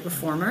 He's a great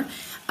reformer.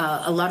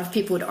 A lot of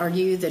people would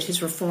argue that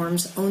his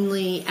reforms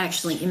only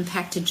actually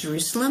impacted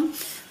Jerusalem,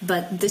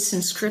 but this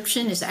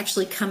inscription is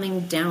actually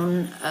coming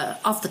down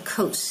off the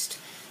coast.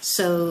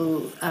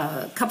 So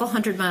a couple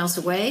hundred miles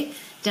away,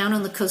 down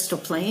on the coastal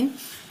plain.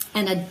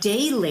 And a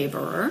day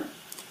laborer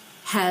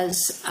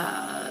has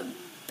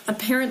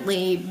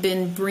apparently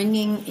been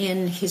bringing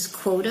in his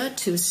quota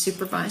to his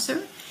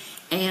supervisor,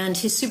 and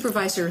his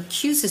supervisor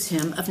accuses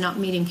him of not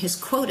meeting his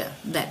quota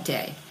that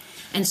day.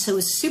 And so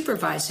his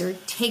supervisor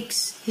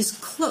takes his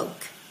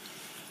cloak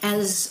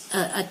as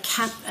a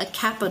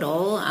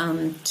capital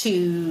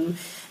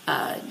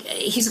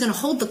he's going to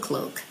hold the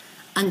cloak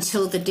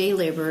until the day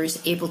laborer is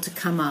able to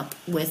come up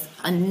with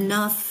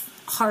enough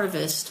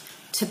harvest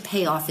to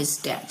pay off his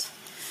debt.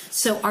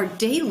 So our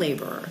day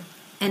laborer,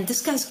 and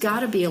this guy's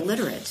got to be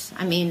illiterate.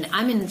 I mean,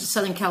 I'm in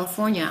Southern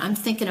California. I'm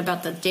thinking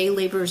about the day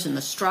laborers in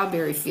the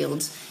strawberry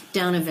fields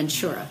down in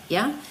Ventura,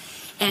 yeah?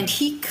 And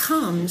he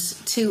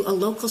comes to a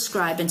local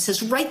scribe and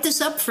says, write this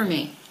up for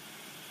me.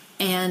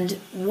 And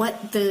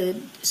what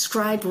the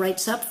scribe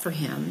writes up for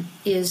him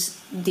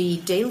is the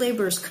day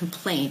laborer's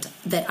complaint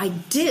that I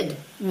did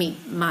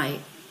meet my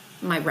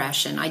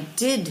ration. I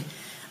did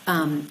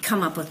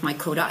come up with my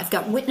quota. I've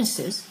got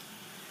witnesses.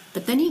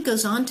 But then he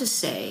goes on to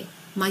say,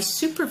 my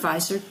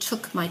supervisor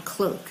took my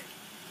cloak,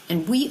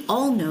 and we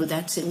all know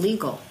that's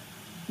illegal.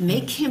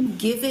 Make him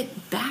give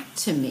it back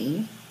to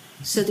me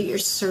so that your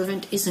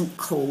servant isn't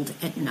cold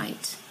at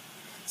night.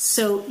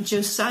 So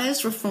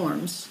Josiah's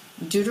reforms,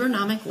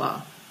 Deuteronomic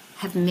law,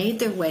 have made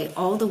their way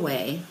all the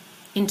way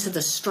into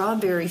the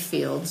strawberry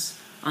fields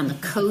on the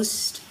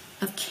coast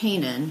of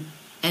Canaan,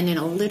 and an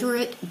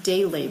illiterate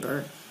day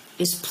laborer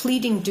is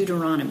pleading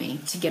Deuteronomy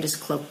to get his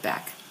cloak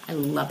back. I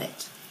love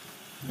it.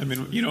 I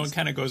mean, what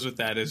kind of goes with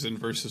that is in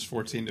verses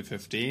 14 to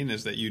 15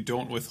 is that you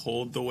don't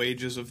withhold the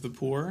wages of the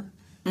poor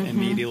and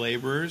needy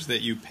laborers, that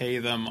you pay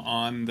them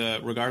on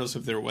regardless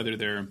of whether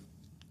they're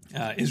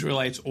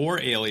Israelites or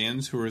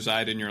aliens who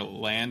reside in your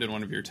land in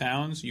one of your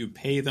towns, you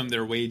pay them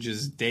their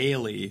wages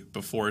daily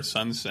before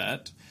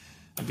sunset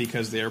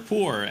because they are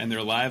poor and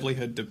their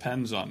livelihood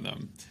depends on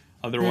them.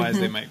 Otherwise,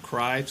 they might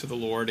cry to the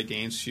Lord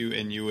against you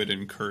and you would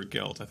incur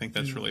guilt. I think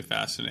that's really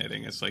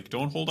fascinating. It's like,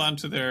 don't hold on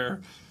to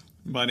their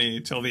money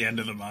till the end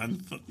of the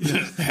month.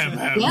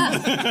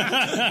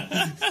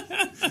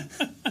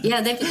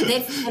 Yeah,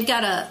 they've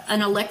got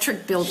an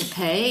electric bill to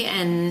pay,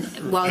 and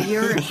while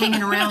you're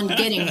hanging around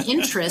getting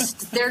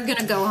interest, they're going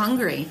to go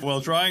hungry. Well,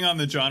 drawing on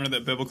the genre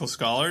that biblical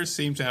scholars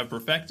seem to have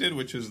perfected,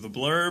 which is the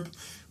blurb,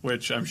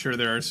 which I'm sure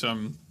there are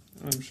some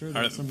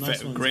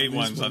nice great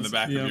ones on the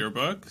back of your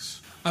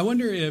books. I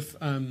wonder if,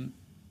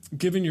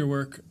 given your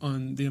work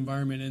on the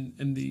environment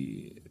and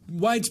the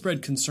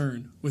widespread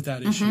concern with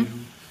that issue,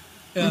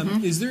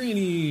 is there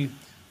any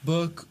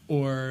book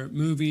or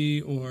movie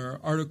or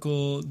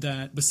article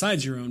that,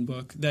 besides your own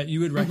book, that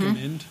you would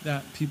recommend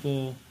that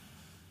people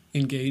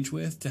engage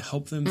with to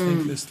help them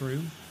think this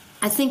through?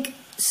 I think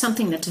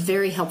something that's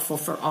very helpful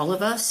for all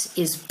of us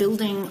is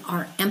building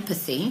our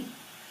empathy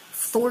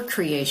for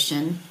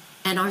creation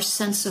and our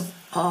sense of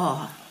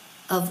awe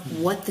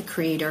of what the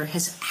Creator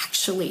has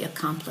actually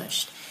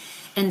accomplished.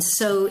 And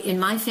so in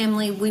my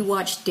family, we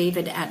watched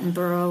David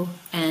Attenborough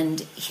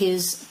and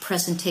his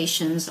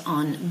presentations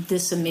on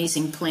this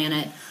amazing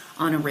planet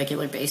on a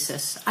regular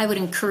basis. I would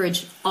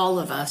encourage all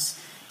of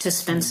us to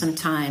spend some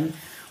time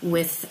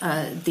with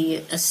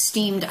the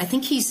esteemed, I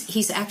think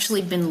he's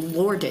actually been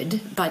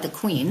lauded by the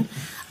Queen,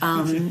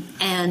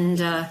 and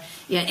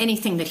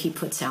anything that he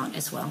puts out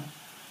as well.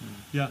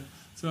 Yeah.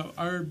 So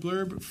our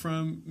blurb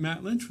from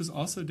Matt Lynch was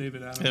also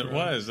David Attenborough. It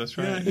was. That's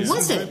right. Yeah, he's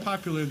Was it? very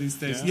popular these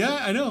days. Yeah.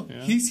 Yeah, I know.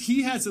 Yeah.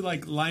 He has a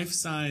like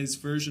life-size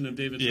version of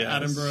David Yes.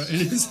 Attenborough in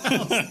his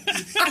house.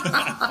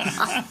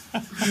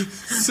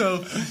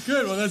 So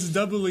good. Well, that's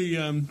doubly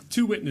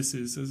two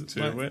witnesses.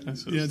 Two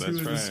witnesses. Yeah, That's two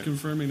witnesses right.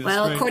 confirming this.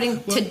 Well, Great.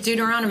 according Well, to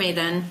Deuteronomy,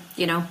 then,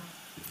 you're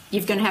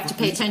going to have to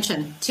pay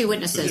attention. Two As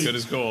witnesses. good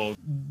as gold.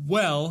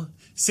 Well,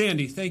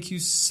 Sandy, thank you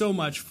so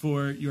much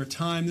for your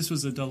time. This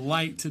was a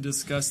delight to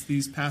discuss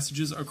these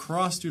passages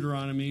across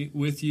Deuteronomy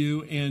with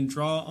you and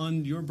draw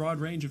on your broad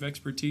range of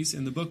expertise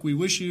in the book. We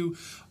wish you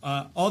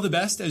all the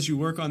best as you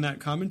work on that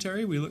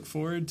commentary. We look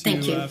forward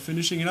Thank you. to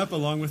finishing it up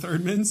along with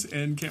Erdman's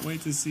and can't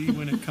wait to see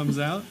when it comes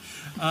out.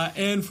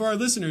 And for our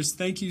listeners,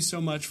 thank you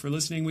so much for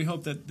listening. We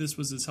hope that this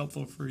was as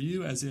helpful for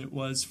you as it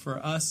was for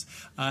us.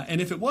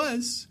 And if it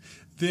was,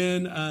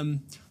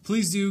 then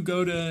please do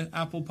go to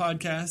Apple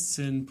Podcasts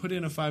and put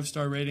in a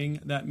 5-star rating.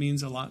 That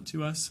means a lot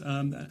to us.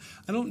 I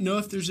don't know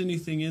if there's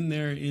anything in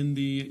there in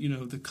the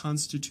the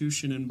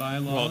Constitution and Well,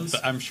 bylaws.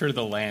 I'm sure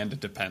the land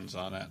depends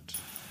on it.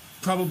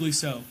 Probably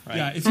so. Right.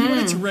 Yeah, if you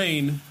want it to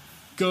rain,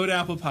 go to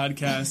Apple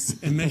Podcasts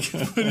and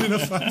put in a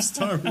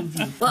 5-star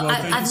review. Well,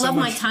 thank you I've so loved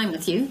my much. time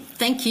with you.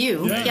 Thank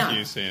you. Yeah. Thank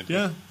you, Sandy.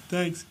 Yeah,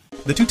 thanks.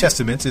 The Two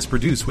Testaments is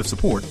produced with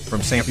support from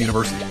Samford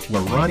University,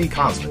 where Ronnie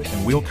Cosman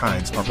and Will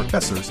Kynes are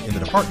professors in the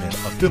Department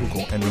of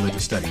Biblical and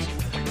Religious Studies.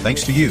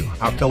 Thanks to you,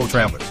 our fellow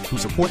travelers, who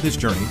support this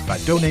journey by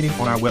donating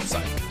on our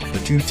website,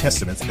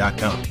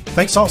 thetwotestaments.com.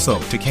 Thanks also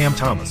to Cam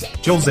Thomas,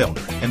 Joe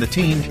Zelder, and the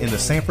team in the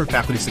Samford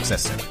Faculty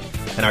Success Center,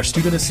 and our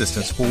student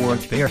assistants for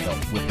their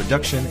help with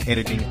production,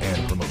 editing,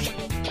 and promotion.